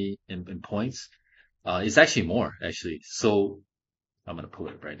ahead of me in points. It's actually more actually. So I'm gonna pull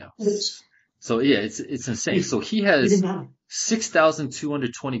it up right now. So yeah, it's insane. So he has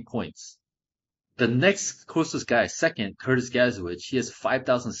 6,220 points. The next closest guy, second, Curtis Gazowicz, he has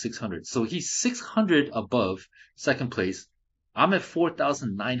 5,600. So he's 600 above second place. I'm at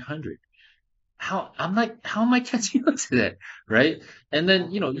 4,900. How am I catching up to that? Right. And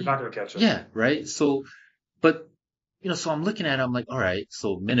then, You're not going to catch up. yeah, right. So, but, so I'm looking at it, I'm like, all right,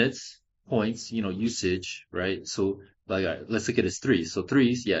 so minutes, points, usage, right? So Like, all right, let's look at his threes. So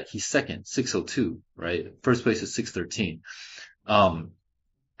threes, yeah, he's second, 602, right? First place is 613.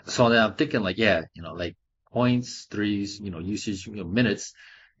 So then I'm thinking like, yeah, like points, threes, usage, minutes.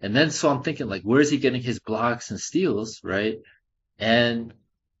 And then so I'm thinking like, where is he getting his blocks and steals, right? And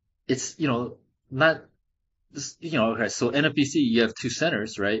it's, not, okay, so NFBC, you have two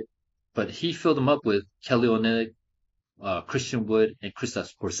centers, right? But he filled them up with Kelly Olynyk, Christian Wood, and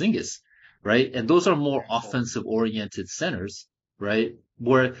Kristaps Porzingis, right? And those are more offensive oriented centers, right?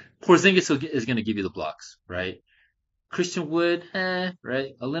 Where Porzingis is going to give you the blocks, right? Christian Wood,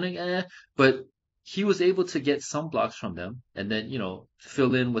 right? Olynyk, but he was able to get some blocks from them and then,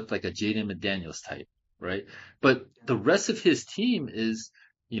 fill in with like a Jaden McDaniels type, right? But the rest of his team is,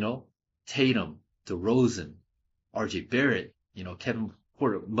 Tatum, DeRozan, RJ Barrett, Kevin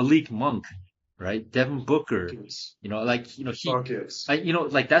Porter, Malik Monk, right? Devin Booker, like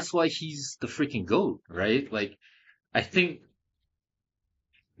that's why he's the freaking GOAT, right? Like, I think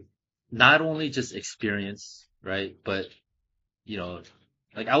not only just experience, right? But,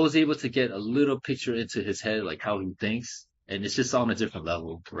 like I was able to get a little picture into his head, like how he thinks, and it's just on a different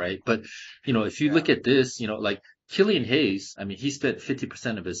level, right? But, if you look at this, like Killian Hayes, I mean, he spent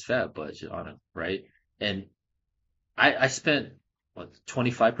 50% of his fab budget on him, right? And I spent,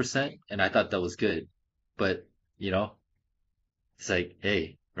 25%, and I thought that was good. But, it's like,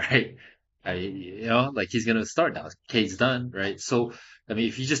 hey, right? Like he's gonna start now. Kate's done, right? So, I mean,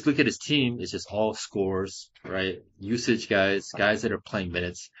 if you just look at his team, it's just all scores, right? Usage guys that are playing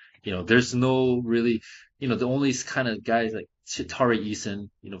minutes. There's no really, the only kind of guys like Tari Eason,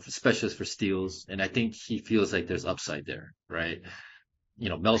 specialist for steals, and I think he feels like there's upside there, right?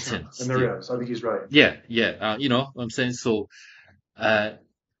 Melton. And there is. I think he's right. Yeah. What I'm saying? So,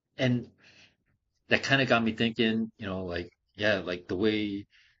 and that kind of got me thinking, like the way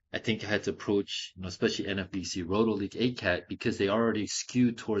I think I had to approach, especially NFBC Roto League 8-Cat, because they already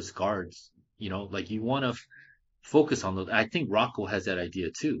skewed towards guards, like you want to focus on those. I think Rocco has that idea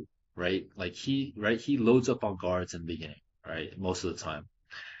too, right? Like he loads up on guards in the beginning, right? Most of the time.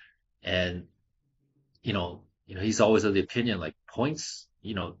 And, he's always of the opinion, like points,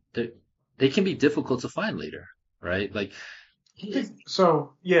 they can be difficult to find later, right? Like,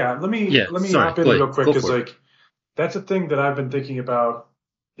 so yeah, let me hop in real quick because like that's a thing that I've been thinking about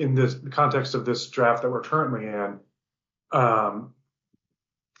in the context of this draft that we're currently in,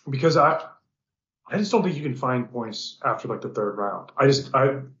 because I just don't think you can find points after like the third round.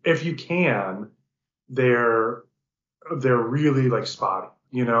 If you can, they're really like spotty.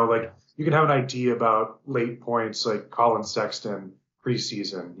 Like you can have an idea about late points like Colin Sexton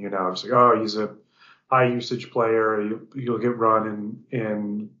preseason. It's like, oh, he's a high usage player. You'll get run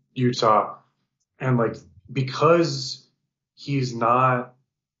in Utah, and like because he's not.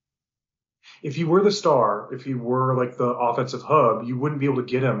 If he were the star, if he were like the offensive hub, you wouldn't be able to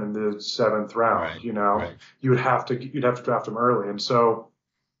get him in the seventh round. Right, right. You'd have to draft him early. And so,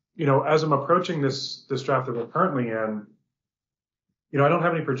 as I'm approaching this draft that we're currently in, I don't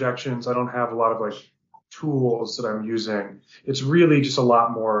have any projections. I don't have a lot of like tools that I'm using. It's really just a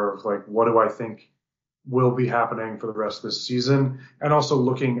lot more of like, what do I think will be happening for the rest of this season? And also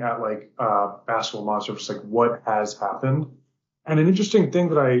looking at like, Basketball Monster, just like what has happened. And an interesting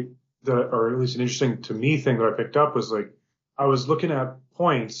thing or at least an interesting to me thing that I picked up was like, I was looking at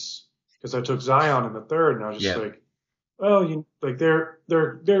points because I took Zion in the third and I was just like, well, like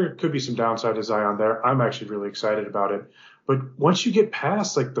there could be some downside to Zion there. I'm actually really excited about it. But once you get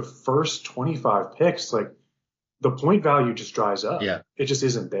past like the first 25 picks, like the point value just dries up. Yeah. It just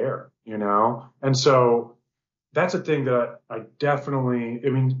isn't there, And so that's a thing that I definitely,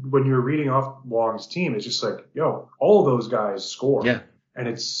 when you're reading off Wong's team, it's just like, all those guys score. Yeah. And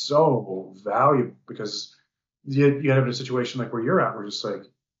it's so valuable because you end up in a situation like where you're at, where just like,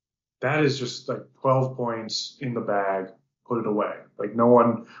 that is just like 12 points in the bag, put it away. Like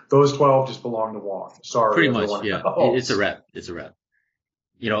those 12 just belong to Wong. Sorry. Pretty much, yeah. It's a wrap. It's a wrap.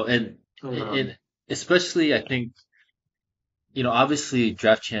 And especially I think, obviously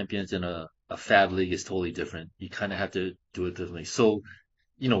draft champions in a fab league is totally different. You kind of have to do it differently. So,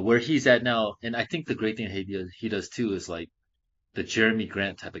 where he's at now, and I think the great thing he does too is like, the Jeremy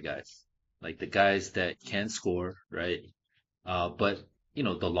Grant type of guys, like the guys that can score, right? But,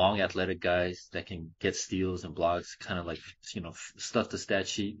 the long athletic guys that can get steals and blocks, kind of like, stuff the stat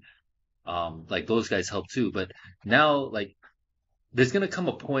sheet. Like those guys help too. But now, like, there's going to come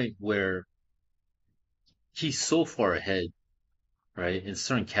a point where he's so far ahead, right? In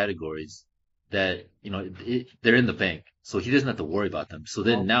certain categories that, they're in the bank. So he doesn't have to worry about them. So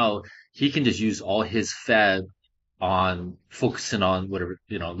then now he can just use all his fab on focusing on whatever,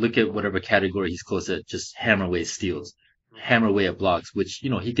 look at whatever category he's close at, just hammer away steals, hammer away at blocks, which,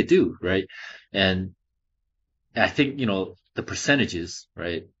 he could do, right? And I think, the percentages,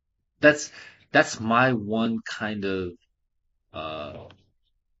 right? That's my one kind of, a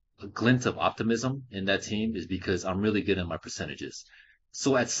glint of optimism in that team is because I'm really good at my percentages.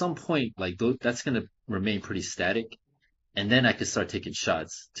 So at some point, like that's going to remain pretty static. And then I could start taking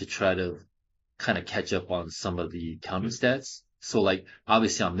shots to try to kind of catch up on some of the counter stats. So like,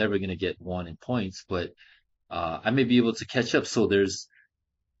 obviously I'm never going to get one in points, but, I may be able to catch up. So there's,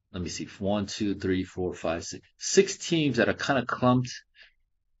 let me see, 1, 2, 3, 4, 5, 6, 6 teams that are kind of clumped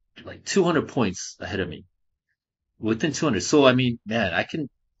like 200 points ahead of me, within 200. So, I mean, man, I can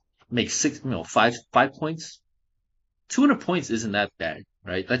make 5 points. 200 points isn't that bad,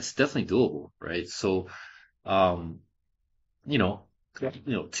 right? That's definitely doable, right? So, um, you know,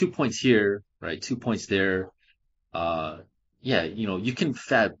 2 points here, right? 2 points there. Yeah, you can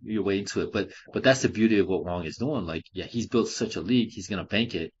fab your way into it, but that's the beauty of what Wong is doing. Like, yeah, he's built such a league, he's gonna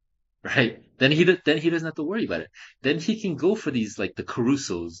bank it, right? Then he doesn't have to worry about it. Then he can go for these like the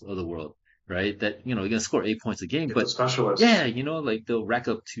Carusos of the world, right? That you're gonna score 8 points a game, Get but the specialists. yeah, like they'll rack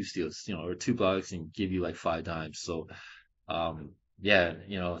up 2 steals, or 2 blocks and give you like 5 dimes. So, yeah,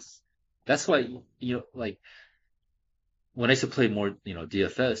 that's why like when I used to play more,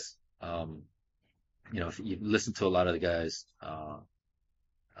 DFS, if you listen to a lot of the guys,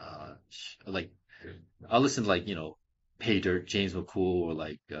 like I'll listen to like, Pay Dirt, James McCool, or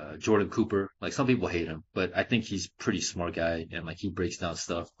like Jordan Cooper. Like some people hate him, but I think he's a pretty smart guy and like he breaks down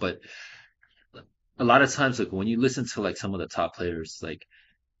stuff. But a lot of times, like when you listen to like some of the top players, like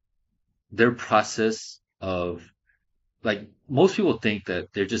their process of like most people think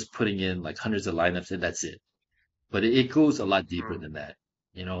that they're just putting in like hundreds of lineups and that's it. But it goes a lot deeper than that,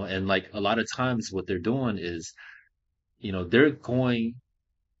 and like a lot of times what they're doing is, they're going,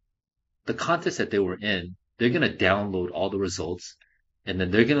 the contest that they were in, they're going to download all the results and then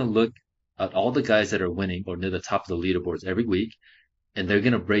they're going to look at all the guys that are winning or near the top of the leaderboards every week. And they're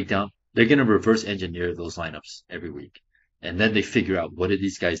going to reverse engineer those lineups every week. And then they figure out what are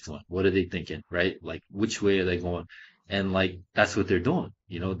these guys doing? What are they thinking? Right? Like which way are they going? And like, that's what they're doing.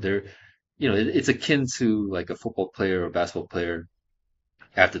 It's akin to like a football player or a basketball player.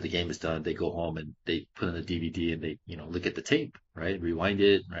 After the game is done, they go home and they put in the DVD and they, look at the tape, right? Rewind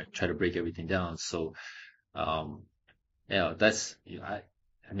it, right? Try to break everything down. So, um, that's, I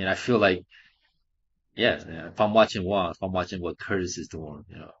feel like, yeah, if I'm watching Juan, if I'm watching what Curtis is doing,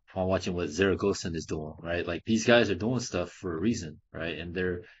 if I'm watching what Zaragoza is doing, right? Like these guys are doing stuff for a reason, right? And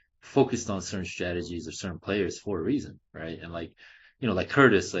they're focused on certain strategies or certain players for a reason, right? And like, like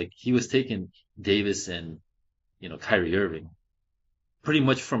Curtis, like he was taking Davis and, Kyrie Irving pretty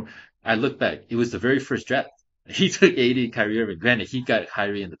much I look back, it was the very first draft. He took AD and Kyrie Irving. Granted, he got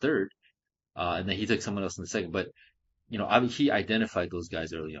Kyrie in the third, and then he took someone else in the second. But, he identified those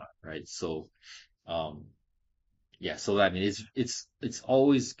guys early on, right? So, um, yeah, so I mean, it's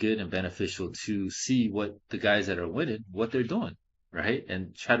always good and beneficial to see what the guys that are winning, what they're doing, right?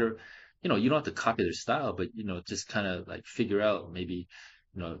 And try to, you don't have to copy their style, but, just kind of like figure out maybe,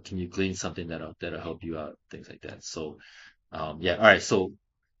 can you glean something that'll help you out, things like that. So, yeah. All right. So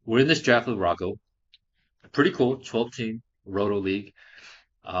we're in this draft with Rocco. Pretty cool. 12-team Roto League.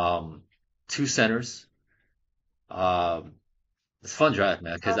 2 centers. It's a fun draft,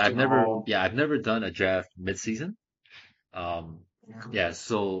 man, because I've never done a draft mid-season. Yeah.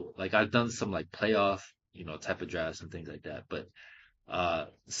 So like I've done some like playoff, type of drafts and things like that. But,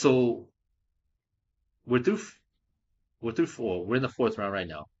 so we're through 4. We're in the 4th round right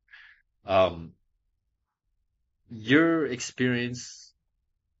now. Your experience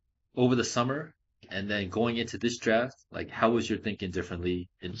over the summer and then going into this draft, like how was your thinking differently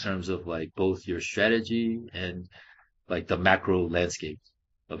in terms of like both your strategy and like the macro landscape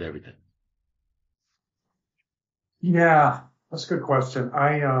of everything? Yeah, that's a good question.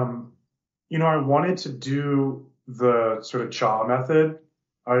 I wanted to do the sort of Cha method.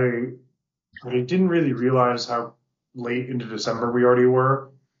 I didn't really realize how late into December we already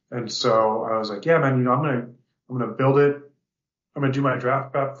were. And so I was like, yeah, man, I'm gonna build it. I'm gonna do my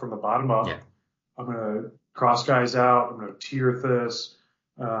draft prep from the bottom up. Yeah. I'm gonna cross guys out. I'm gonna tier this.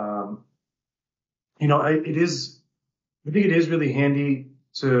 I think it is really handy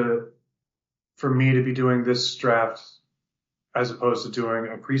for me to be doing this draft as opposed to doing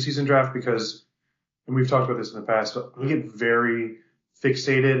a preseason draft because, and we've talked about this in the past, we get very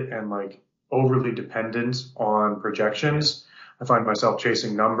fixated and like overly dependent on projections. I find myself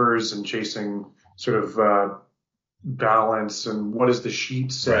chasing numbers and chasing sort of balance and what does the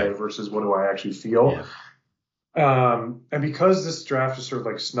sheet say Right. versus what do I actually feel. Yeah. And because this draft just sort of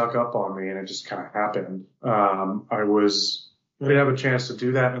like snuck up on me and it just kind of happened, I didn't have a chance to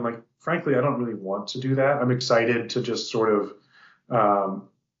do that. And like, frankly, I don't really want to do that. I'm excited to just sort of,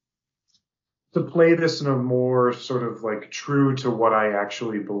 to play this in a more sort of like true to what I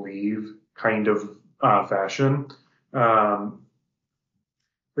actually believe kind of, fashion. Um,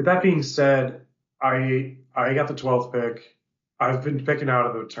 with that being said, I got the 12th pick. I've been picking out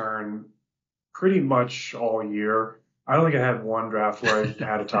of the turn pretty much all year. I don't think I had one draft where I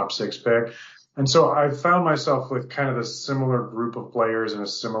had a top 6 pick. And so I found myself with kind of a similar group of players in a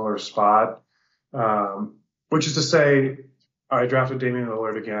similar spot, which is to say I drafted Damian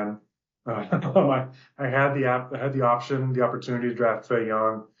Lillard again. I had the option, the opportunity to draft Trae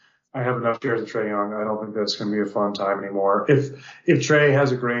Young. I have enough shares of Trae Young. I don't think that's going to be a fun time anymore. If Trae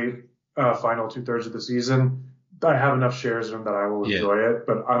has a great final 2/3 of the season, I have enough shares of him that I will enjoy it,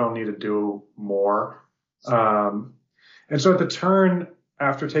 but I don't need to do more. And so at the turn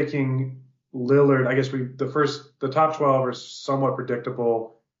after taking Lillard, I guess the top 12 are somewhat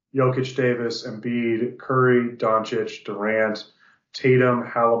predictable. Jokic, Davis, Embiid, Curry, Doncic, Durant, Tatum,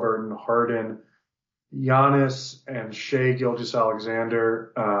 Halliburton, Harden, Giannis, and Shai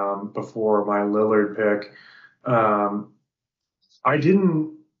Gilgeous-Alexander, before my Lillard pick. I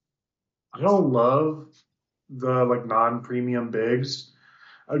don't love the like non-premium bigs.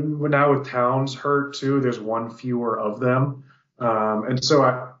 Now with Towns hurt too, there's one fewer of them. And so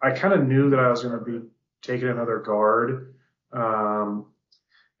I kind of knew that I was going to be taking another guard.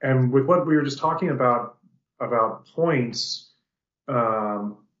 And with what we were just talking about points,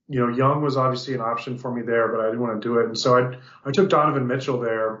 Young was obviously an option for me there, but I didn't want to do it. And so I took Donovan Mitchell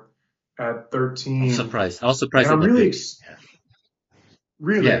there at 13. I'm surprised. I was surprised. And I'm really,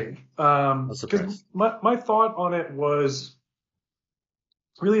 really? Yeah. Because my thought on it was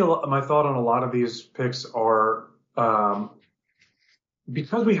really my thought on a lot of these picks are,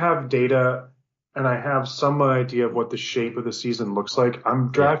 because we have data and I have some idea of what the shape of the season looks like,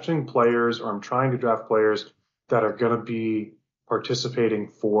 I'm drafting players, or I'm trying to draft players that are going to be participating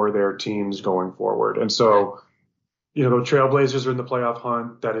for their teams going forward. And so, the Trailblazers are in the playoff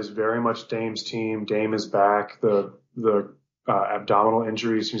hunt. That is very much Dame's team. Dame is back. The abdominal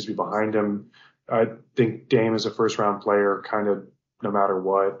injury seems to be behind him. I think Dame is a first round player kind of no matter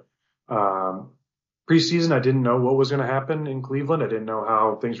what. Preseason, I didn't know what was going to happen in Cleveland. I didn't know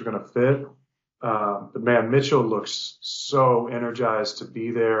how things were going to fit. But man, Mitchell looks so energized to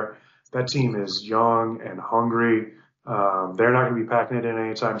be there. That team is young and hungry. They're not going to be packing it in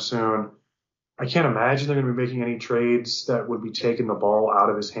anytime soon. I can't imagine they're going to be making any trades that would be taking the ball out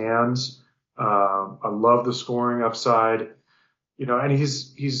of his hands. I love the scoring upside, and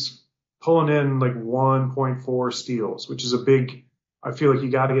he's pulling in like 1.4 steals, which is a big, I feel like you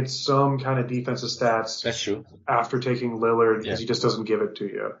got to get some kind of defensive stats. That's true. After taking Lillard, because he just doesn't give it to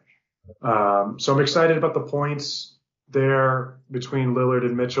you. So I'm excited about the points there between Lillard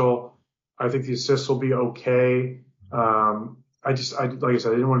and Mitchell. I think the assists will be okay. Like I said, I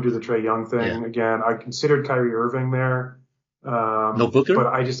didn't want to do the Trae Young thing again. I considered Kyrie Irving there. No Booker? But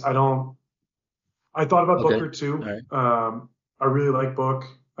I thought about Booker too. Right. I really like Book.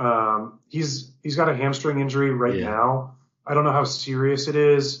 He's got a hamstring injury right now. I don't know how serious it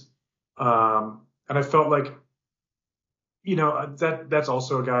is. And I felt like, that's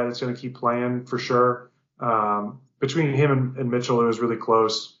also a guy that's going to keep playing for sure. Between him and Mitchell, it was really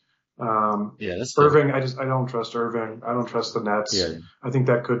close. That's Irving. Good. I don't trust Irving. I don't trust the Nets. Yeah. I think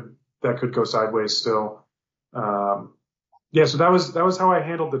that could go sideways still. So that was how I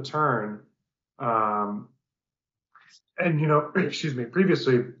handled the turn. And excuse me,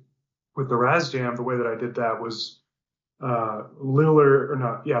 previously with the Raz Jam, the way that I did that was,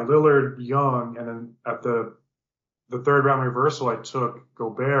 Lillard, Young, and then at the third round reversal, I took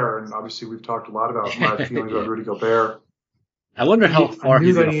Gobert, and obviously we've talked a lot about my feelings about Rudy Gobert. I wonder how far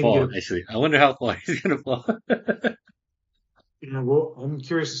he's going to fall, actually. I wonder how far he's going to fall. Well, I'm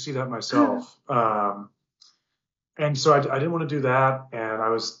curious to see that myself. And so I didn't want to do that, and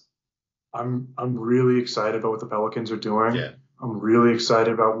I'm really excited about what the Pelicans are doing. Yeah. I'm really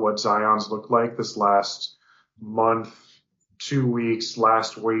excited about what Zion's looked like this last month, 2 weeks,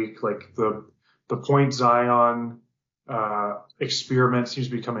 last week. Like the point Zion experiment seems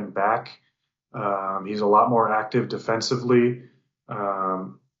to be coming back. He's a lot more active defensively.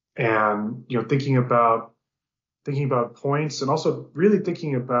 And thinking about points and also really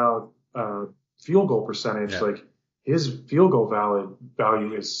thinking about field goal percentage. Yeah. Like his field goal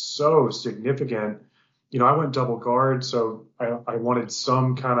value is so significant. I went double guard, so I wanted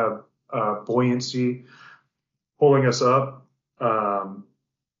some kind of buoyancy pulling us up.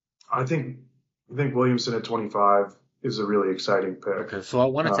 I think I think Williamson at 25 is a really exciting pick. Okay, so I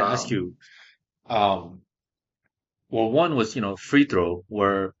wanted to ask you, um, well, one was, free throw,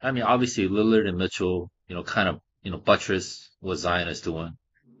 where, I mean, obviously Lillard and Mitchell, kind of, buttress what Zion is doing.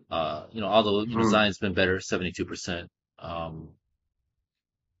 Although, Zion's been better, 72%.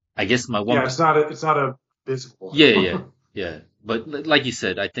 I guess my one, Yeah, it's not a physical. yeah. But like you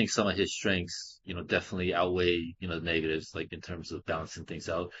said, I think some of his strengths, definitely outweigh, the negatives, like in terms of balancing things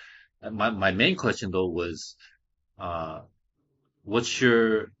out. My main question though was, uh, what's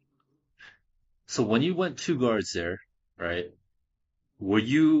so when you went two guards there, right? Were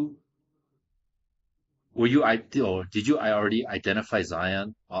you, or did you already identify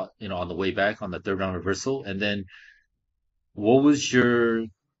Zion, on the way back on the third round reversal? And then what was your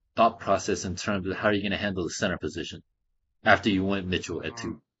thought process in terms of how are you going to handle the center position after you went Mitchell at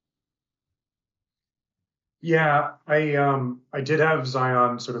two? Yeah, I did have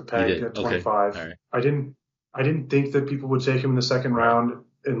Zion sort of pegged at 25. All right. I didn't think that people would take him in the second round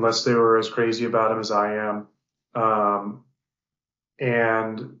unless they were as crazy about him as I am.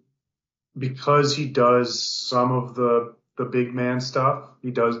 And because he does some of the big man stuff,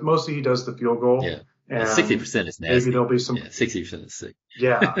 he does the field goal. Yeah. And 60% is nasty. Maybe there'll be some. Yeah, 60% is sick.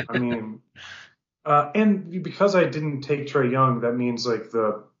 Yeah, I mean, and because I didn't take Trae Young, that means like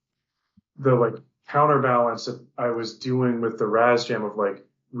the like counterbalance that I was doing with the Raz Jam of like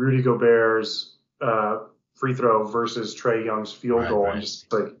Rudy Gobert's free throw versus Trae Young's field goal. Right. And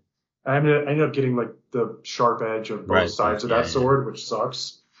just like I ended up getting like the sharp edge of both sides of that sword, which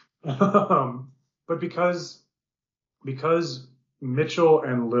sucks. But because Mitchell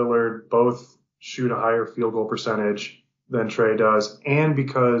and Lillard both shoot a higher field goal percentage than Trae does, and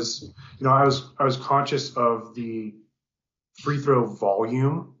because I was conscious of the free throw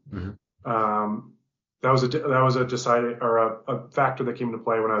volume. Mm-hmm. That was a decided or a factor that came into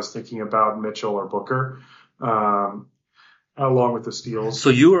play when I was thinking about Mitchell or Booker, along with the steals. So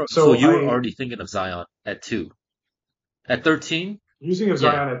you were already thinking of Zion at 2, at 13. Using of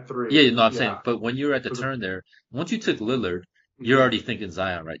Zion at 3. Yeah, no, I'm saying, but when you were at the turn there, once you took Lillard, you're already thinking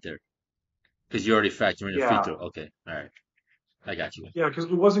Zion right there, because you already factored in the free throw. Okay, all right, I got you. Yeah, because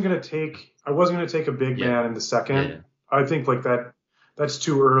I wasn't gonna take a big man in the second. Yeah. I think like that. That's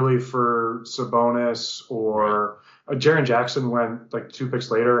too early for Sabonis or Jaren Jackson went like 2 picks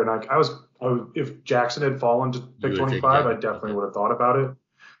later, and I was if Jackson had fallen to pick 25, I definitely would have thought about it.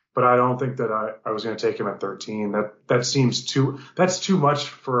 But I don't think that I was going to take him at 13. That seems that's too much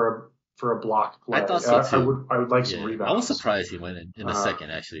for a block play. I thought so too. I would like some rebounds. I was surprised he went in the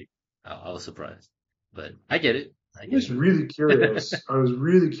second. Actually, I was surprised, but I get it. I was really curious. I was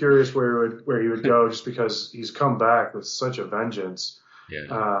really curious where he would go, just because he's come back with such a vengeance.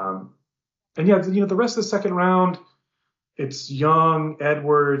 Yeah. And the rest of the second round, it's Young,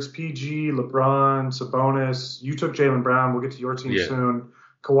 Edwards, PG, LeBron, Sabonis. You took Jaylen Brown. We'll get to your team soon.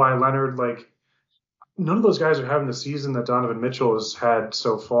 Kawhi Leonard. Like, none of those guys are having the season that Donovan Mitchell has had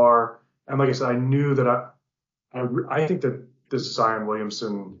so far. And like I said, I knew that I think that this Zion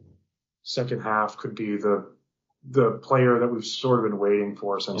Williamson second half could be the player that we've sort of been waiting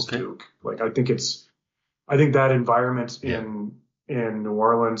for since Duke. Like, I think that environment in New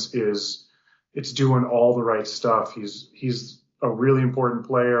Orleans it's doing all the right stuff. He's a really important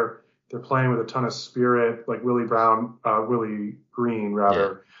player. They're playing with a ton of spirit. Like Willie Green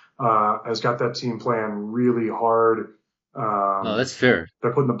has got that team playing really hard. No, that's fair.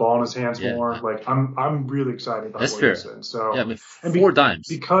 They're putting the ball in his hands more. Like I'm really excited about Williamson. Fair. So yeah, I mean, 4 dimes.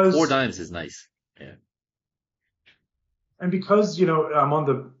 Because 4 dimes is nice. Yeah. And because I'm on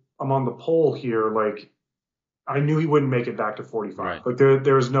the poll here, like I knew he wouldn't make it back to 45. Right. Like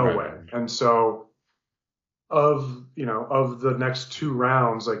there was no way. And so of the next 2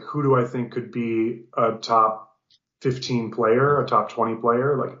 rounds, like who do I think could be a top 15 player, a top 20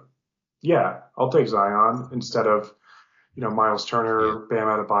 player? Like, yeah, I'll take Zion instead of Miles Turner, Bam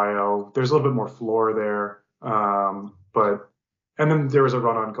Adebayo. There's a little bit more floor there. And then there was a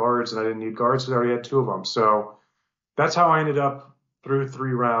run on guards, and I didn't need guards because I already had 2 of them. So that's how I ended up through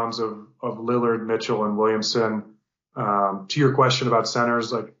 3 rounds of Lillard, Mitchell, and Williamson. To your question about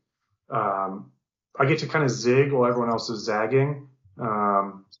centers, like I get to kind of zig while everyone else is zagging.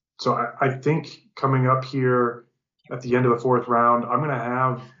 So I think coming up here at the end of the 4th round, I'm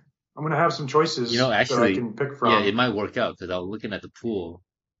gonna have some choices actually, that I can pick from. Yeah, it might work out because I was looking at the pool,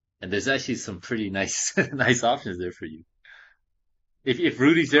 and there's actually some pretty nice nice options there for you. If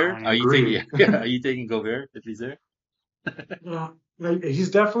Rudy's there, are you taking Gobert if he's there? Yeah,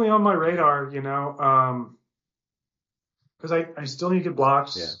 he's definitely on my radar, because I still need to get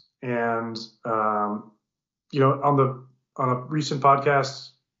blocks. Yeah. And, on a recent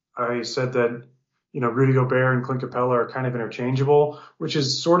podcast, I said that Rudy Gobert and Clint Capella are kind of interchangeable, which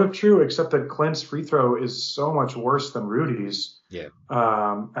is sort of true, except that Clint's free throw is so much worse than Rudy's. Yeah.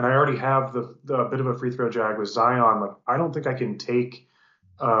 And I already have the bit of a free throw jag with Zion. Like, I don't think I can take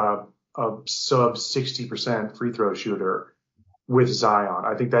a sub 60% free throw shooter with Zion.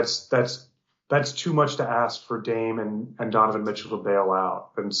 I think that's too much to ask for Dame and Donovan Mitchell to bail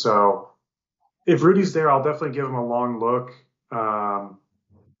out. And so if Rudy's there, I'll definitely give him a long look. I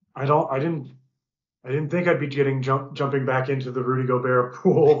didn't think I'd be jumping back into the Rudy Gobert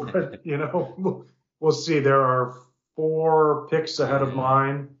pool, but we'll see. There are 4 picks ahead of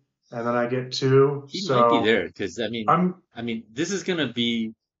mine, and then I get 2. He might be there because I mean, this is gonna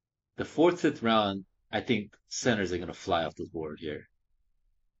be the 4th, 5th round. I think centers are gonna fly off the board here.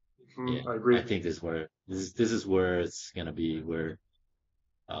 Yeah, I agree. I think this is where it's gonna be. Where,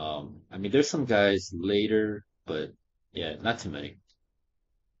 I mean, there's some guys later, but yeah, not too many.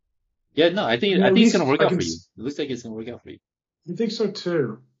 Yeah, no, I think it's gonna work out for you. It looks like it's gonna work out for you. I think so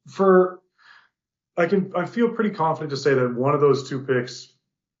too. I feel pretty confident to say that one of those 2 picks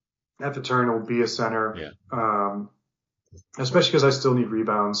at the turn will be a center. Yeah. Especially because I still need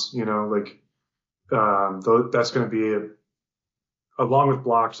rebounds. That's going to be along with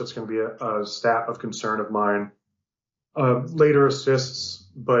blocks. That's going to be a stat of concern of mine. Later assists,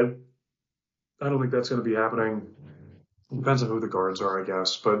 but I don't think that's going to be happening. It depends on who the guards are, I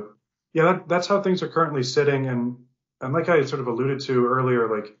guess. But yeah, that's how things are currently sitting. And like I sort of alluded to earlier,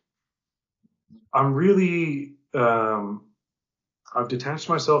 like, I'm really, I've detached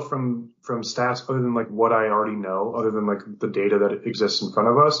myself from stats other than like what I already know, other than like the data that exists in front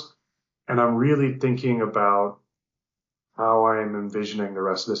of us. And I'm really thinking about how I'm envisioning the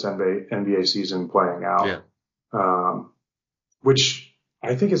rest of this NBA season playing out. Yeah. Which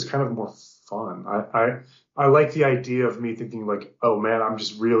I think is kind of more fun. I like the idea of me thinking like, oh man, I'm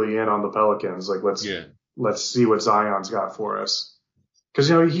just really in on the Pelicans. Like, let's see what Zion's got for us. Cause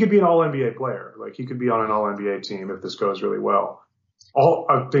he could be an all NBA player. Like, he could be on an all NBA team if this goes really well.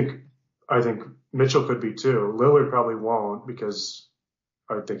 I think Mitchell could be too. Lillard probably won't because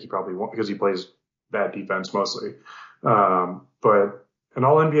he plays bad defense mostly. But an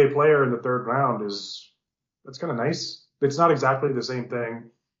all NBA player in the 3rd round that's kind of nice. It's not exactly the same thing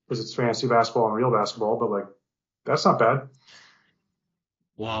because it's fantasy basketball and real basketball, but like, that's not bad.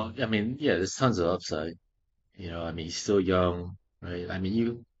 Well, I mean, yeah, there's tons of upside. I mean, he's still young, right? I mean,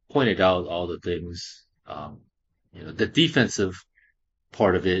 you pointed out all the things. The defensive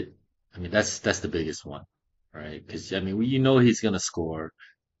part of it. I mean, that's the biggest one, right? Because I mean, he's gonna score.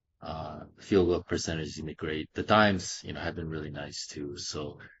 Field goal percentage is gonna be great. The dimes, have been really nice too.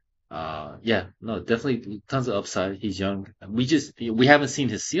 So, yeah, no, definitely tons of upside. He's young. We haven't seen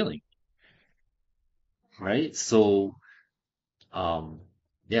his ceiling, right? So,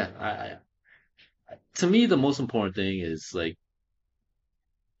 yeah, to me, the most important thing is like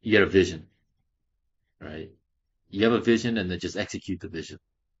you get a vision, right? You have a vision and then just execute the vision.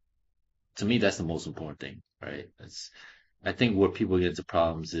 To me, that's the most important thing, right? I think where people get into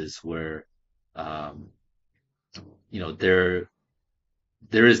problems is where, there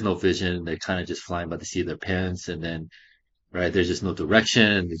is no vision. They're kind of just flying by the seat of their pants, and then, right, there's just no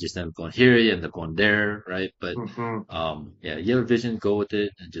direction. They just end up going here, you end up going there, right? But, yeah, you have a vision, go with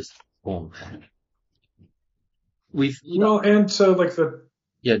it, and just boom. And so like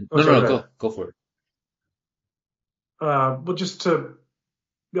yeah, no, go for it. Well,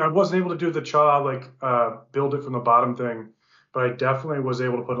 I wasn't able to do the build it from the bottom thing, but I definitely was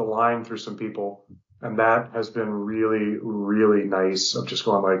able to put a line through some people. And that has been really, really nice of just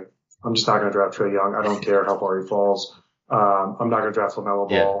going like, I'm just not going to draft Trae Young. I don't care how far he falls. I'm not going to draft LaMelo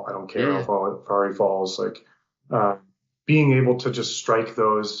Ball. I don't care how far he falls. Like, being able to just strike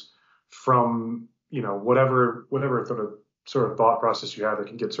those from, whatever sort of thought process you have that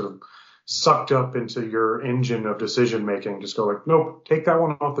can get sort of sucked up into your engine of decision making. Just go like, nope, take that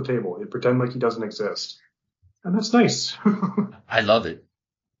one off the table. Pretend like he doesn't exist. And that's nice. I love it.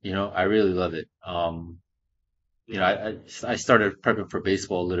 I really love it. I started prepping for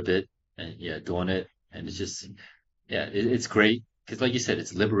baseball a little bit and doing it. And it's just, it's great. Cause like you said,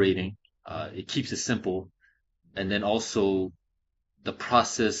 it's liberating. It keeps it simple. And then also the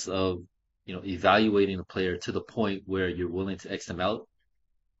process of, evaluating a player to the point where you're willing to X them out.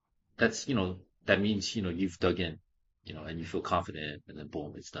 That's, that means, you've dug in, and you feel confident and then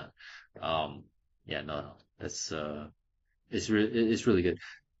boom, it's done. That's, it's really good.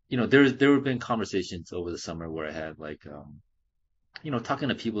 There have been conversations over the summer where I had like, talking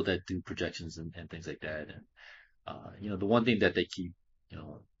to people that do projections and things like that. And, the one thing that they keep,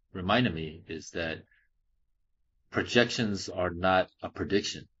 reminding me is that projections are not a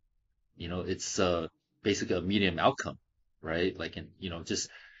prediction. it's basically a medium outcome, right? Like, just,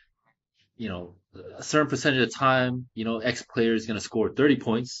 a certain percentage of the time, X player is going to score 30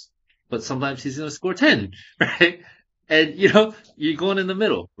 points, but sometimes he's going to score 10, right? And, you're going in the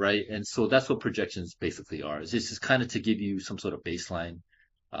middle, right? And so that's what projections basically are. It's just kind of to give you some sort of baseline,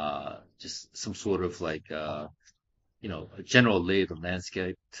 just some sort of like, a general lay of the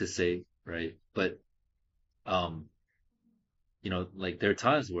landscape to say, right? But, um, like there are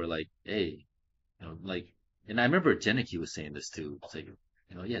times where like, hey, like, and I remember Janicki was saying this too. It's like,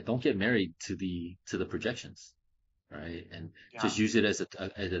 yeah, don't get married to the projections, right? And Yeah. just use it as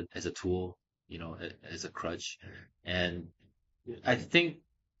a tool, as a crutch. And I think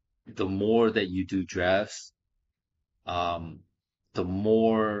the more that you do drafts, um, the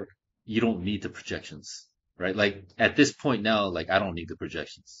more you don't need the projections, right? Like at this point now, like I don't need the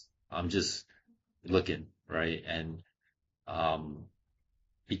projections. I'm just looking, right? And um,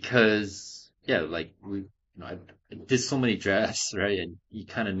 because yeah, like I did so many drafts, right? And you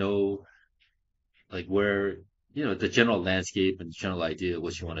kind of know like where the general landscape and the general idea of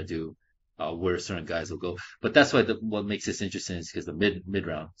what you want to do, where certain guys will go. But that's why what makes this interesting is because the mid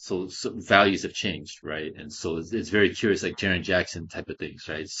round, so values have changed, right? And so it's very curious, like Jaren Jackson type of things,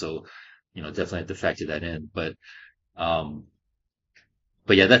 right? So definitely have to factor that in. Um,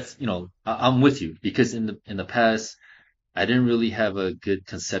 but yeah, that's I'm with you because in the past. I didn't really have a good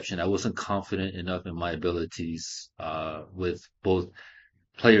conception. I wasn't confident enough in my abilities with both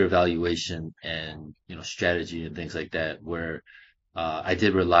player evaluation and strategy and things like that, where I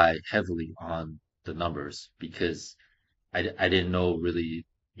did rely heavily on the numbers because I didn't know really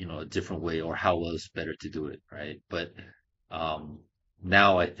a different way or how else better to do it, right? But um,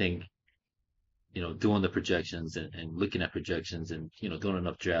 now I think doing the projections and looking at projections and doing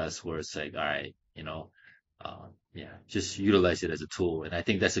enough drafts where it's like, all right, yeah, just utilize it as a tool. And I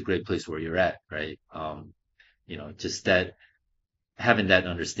think that's a great place where you're at, right? Just that having that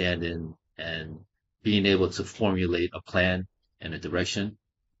understanding and being able to formulate a plan and a direction,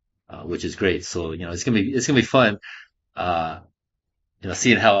 which is great. So, it's gonna be fun, uh,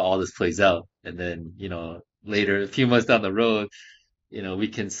 seeing how all this plays out. And then, later, a few months down the road, we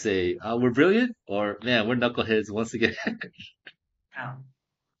can say, we're brilliant or man, we're knuckleheads once again. Yeah.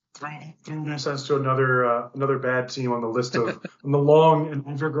 Throwing us to another bad team on the list of on the long and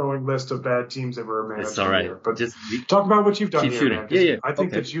ever-growing list of bad teams ever It's managed all in right. here. But Just talk about what you've done keep here, shooting. man, Yeah, because yeah. I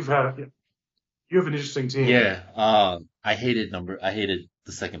think Okay. that you have an interesting team. Yeah. I hated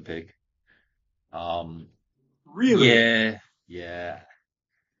the second pick. Um, Really? yeah, yeah.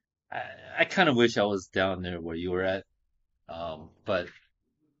 I, I kind of wish I was down there where you were at. But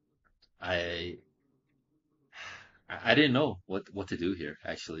I, I didn't know what to do here,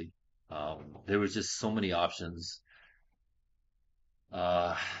 actually. There was just so many options.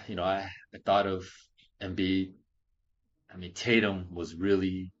 Uh, I thought of Embiid. I mean, Tatum was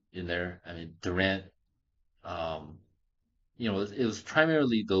really in there. I mean, Durant. Um, it was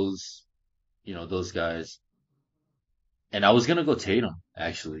primarily those guys. And I was gonna go Tatum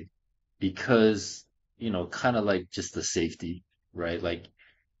actually, because kind of like just the safety, right? Like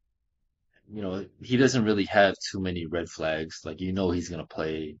he doesn't really have too many red flags. Like he's gonna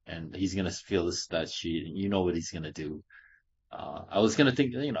play and he's gonna feel the stat sheet, and you know what he's gonna do. I was gonna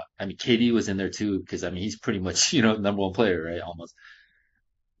think, I mean, KD was in there too because I mean he's pretty much number one player, right? Almost.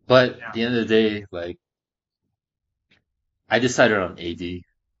 But at Yeah. the end of the day, like I decided on AD,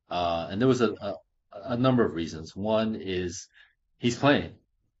 and there was a number of reasons. One is he's playing.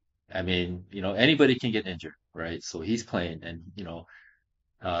 I mean, anybody can get injured, right? So he's playing and,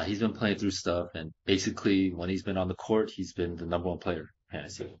 he's been playing through stuff and basically when he's been on the court, he's been the number one player in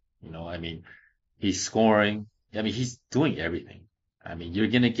fantasy. I mean, he's scoring. I mean, he's doing everything. I mean, you're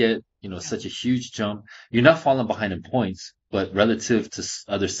going to get, such a huge jump. You're not falling behind in points, but relative to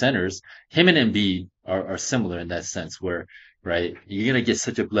other centers, him and Embiid are similar in that sense where, right, you're going to get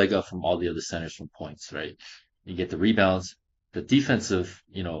such a leg up from all the other centers from points, right? You get the rebounds, the defensive,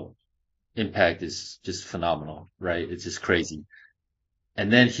 impact is just phenomenal, right? It's just crazy.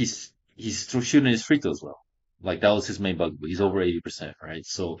 And then he's still shooting his free throws well. Like that was his main bugaboo. He's over 80%, right?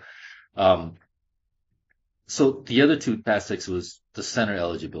 Um, so the other two aspects was the center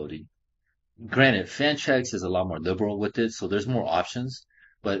eligibility. Granted, Fantrax is a lot more liberal with it, so there's more options.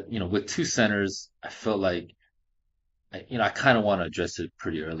 But with two centers, I felt like I kind of want to address it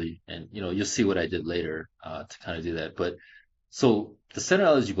pretty early, and you'll see what I did later to kind of do that. But so the center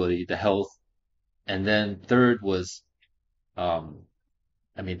eligibility, the health, and then third was um,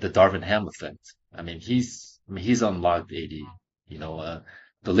 I mean, the Darvin Ham effect. I mean, he's unlocked AD. You know, uh,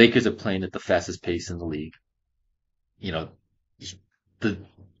 the Lakers are playing at the fastest pace in the league. You know, the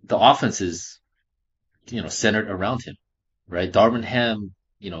the offense is, centered around him, right? Darvin Ham,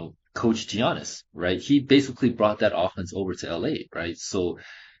 coached Giannis, right? He basically brought that offense over to LA, right? So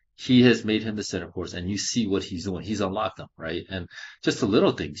he has made him the center course, and you see what he's doing. He's unlocked them, right? And just the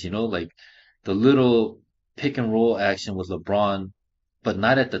little things, like the little pick and roll action with LeBron, but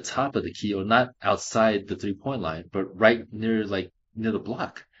not at the top of the key or not outside the 3-point line, but right near near the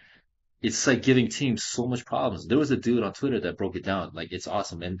block. It's like giving teams so much problems. There was a dude on Twitter that broke it down. Like it's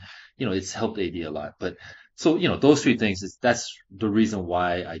awesome. And, it's helped AD a lot. But so, those three things that's the reason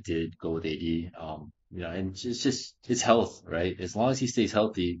why I did go with AD. And it's just his health, right? As long as he stays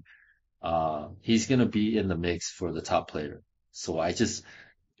healthy, he's going to be in the mix for the top player. So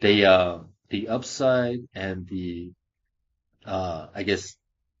the upside and I guess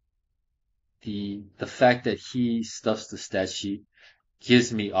the fact that he stuffs the stat sheet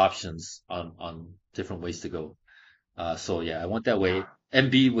gives me options on different ways to go. So yeah, I went that way.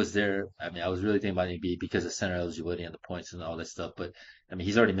 MB was there. I mean, I was really thinking about MB because of center eligibility and the points and all that stuff. But I mean,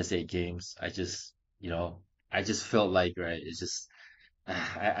 he's already missed 8 games. I just felt like, right, it's just,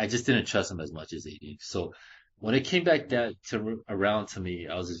 I just didn't trust him as much as AD. So when it came back around to me,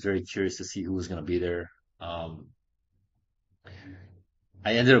 I was just very curious to see who was going to be there. I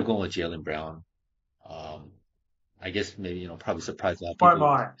ended up going with Jaylen Brown. I guess maybe, probably surprised a lot of people.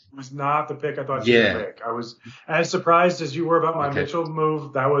 My mind was not the pick I thought you would pick. I was as surprised as you were about my Mitchell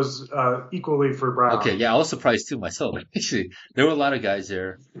move. That was equally for Brown. Okay, yeah, I was surprised too myself. Actually, there were a lot of guys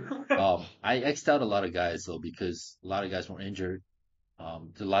there. I X'd out a lot of guys though because a lot of guys were injured.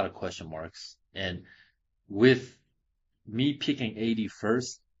 There's a lot of question marks. And with me picking AD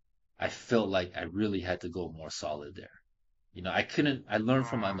first, I felt like I really had to go more solid there. I learned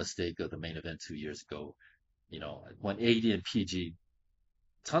from my mistake of the main event 2 years ago. When AD and PG,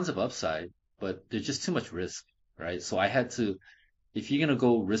 tons of upside, but there's just too much risk, right? So I had to, if you're going to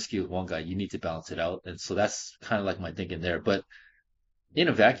go risky with one guy, you need to balance it out. And so that's kind of like my thinking there. But in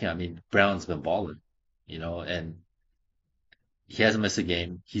a vacuum, I mean, Brown's been balling, and he hasn't missed a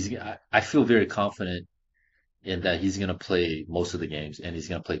game. I feel very confident in that he's going to play most of the games and he's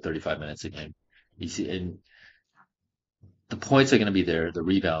going to play 35 minutes a game. And the points are going to be there, the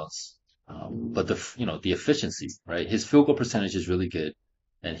rebounds. But the efficiency, right? His field goal percentage is really good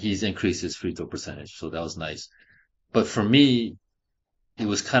and he's increased his free throw percentage. So that was nice. But for me, it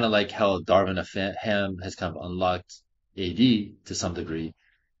was kind of like how Darvin Ham has kind of unlocked AD to some degree.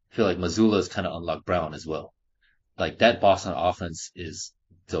 I feel like Mazzulla has kind of unlocked Brown as well. Like that Boston offense is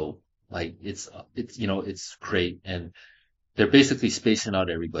dope. Like it's great. And they're basically spacing out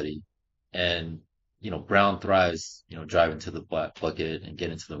everybody. And Brown thrives, driving to the bucket and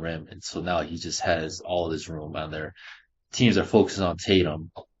getting to the rim. And so now he just has all this room on there. Teams are focusing on Tatum,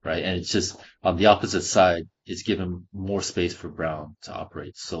 right? And it's just on the opposite side, it's giving more space for Brown to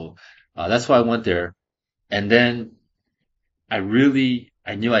operate. So that's why I went there. And then I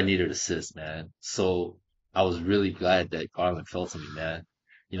knew I needed assists, man. So I was really glad that Garland fell to me, man.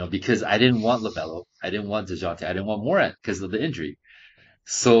 Because I didn't want LaMelo. I didn't want DeJounte. I didn't want Morant because of the injury.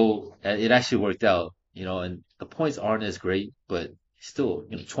 So it actually worked out, and the points aren't as great, but still,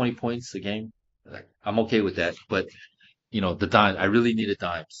 20 points a game, like, I'm okay with that. But, the dime, I really needed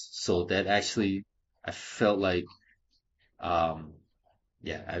dimes. So that actually, I felt like,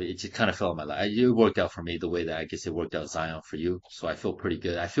 it just kind of fell in my lap. It worked out for me the way that I guess it worked out Zion for you. So I feel pretty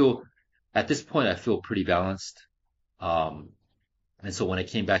good. At this point, I feel pretty balanced. And so when it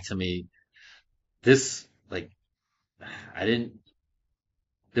came back to me,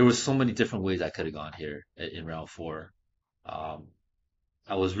 there were so many different ways I could have gone here in round 4. I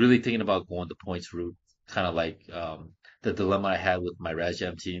was really thinking about going the points route, kind of like the dilemma I had with my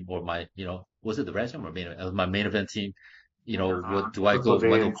Rajam team or my, was it the Rajam or my main event team? What do I go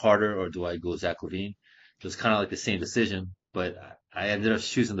Wendell Carter or do I go Zach LaVine? It was kind of like the same decision, but I ended up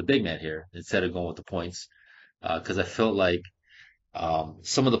choosing the big man here instead of going with the points because I felt like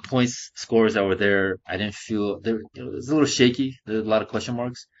some of the points scores that were there, I didn't feel it was a little shaky. There's a lot of question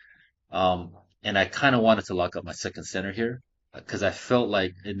marks. And I kind of wanted to lock up my second center here because I felt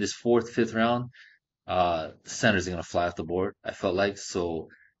like in this 4th, 5th round, the centers are going to fly off the board. I felt like, so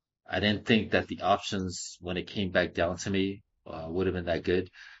I didn't think that the options when it came back down to me, would have been that good.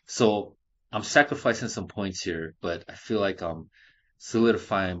 So I'm sacrificing some points here, but I feel like I'm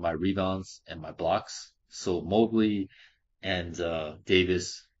solidifying my rebounds and my blocks. So Mobley and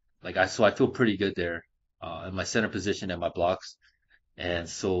Davis, so I feel pretty good there in my center position and my blocks. And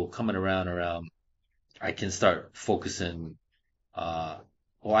so coming around, I can start focusing,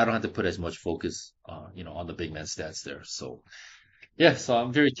 or I don't have to put as much focus, on the big man stats there. So yeah, so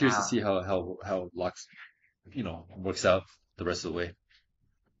I'm very curious to see how locks, works out the rest of the way.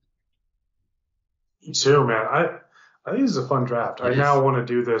 Me too, man. I think this is a fun draft. It I is. now want to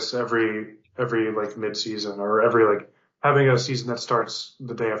do this every like mid season or every like having a season that starts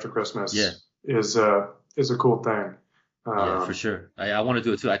the day after Yeah. Christmas is a cool thing. Yeah, for Um, sure. I want to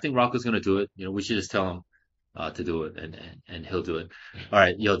do it too. I think Rocco's gonna do it. You know, we should just tell him to do it, and he'll do it. All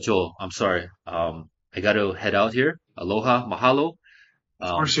right, yo, Joel, I'm sorry. I gotta head out here. Aloha, mahalo.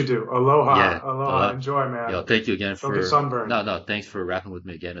 of course Um, you do. Aloha, yeah, aloha. Enjoy, yo, man. thank you again Don't get for sunburned. no, thanks for rapping with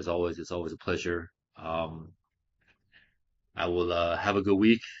me again as always. It's always a pleasure. I will have a good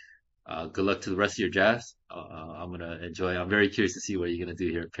week. Good luck to the rest of your drafts. I'm gonna enjoy. I'm very curious to see what you're gonna do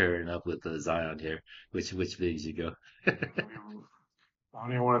here, pairing up with Zion here. Which bigs you go? I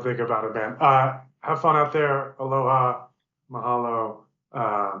don't even want to think about it, man. Have fun out there. Aloha, mahalo.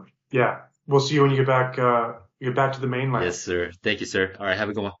 Yeah, we'll see you when you get back to the Yes, mainland. sir. Thank you, sir. All right, have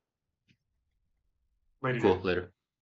a good one. Later, Cool. dude. Later.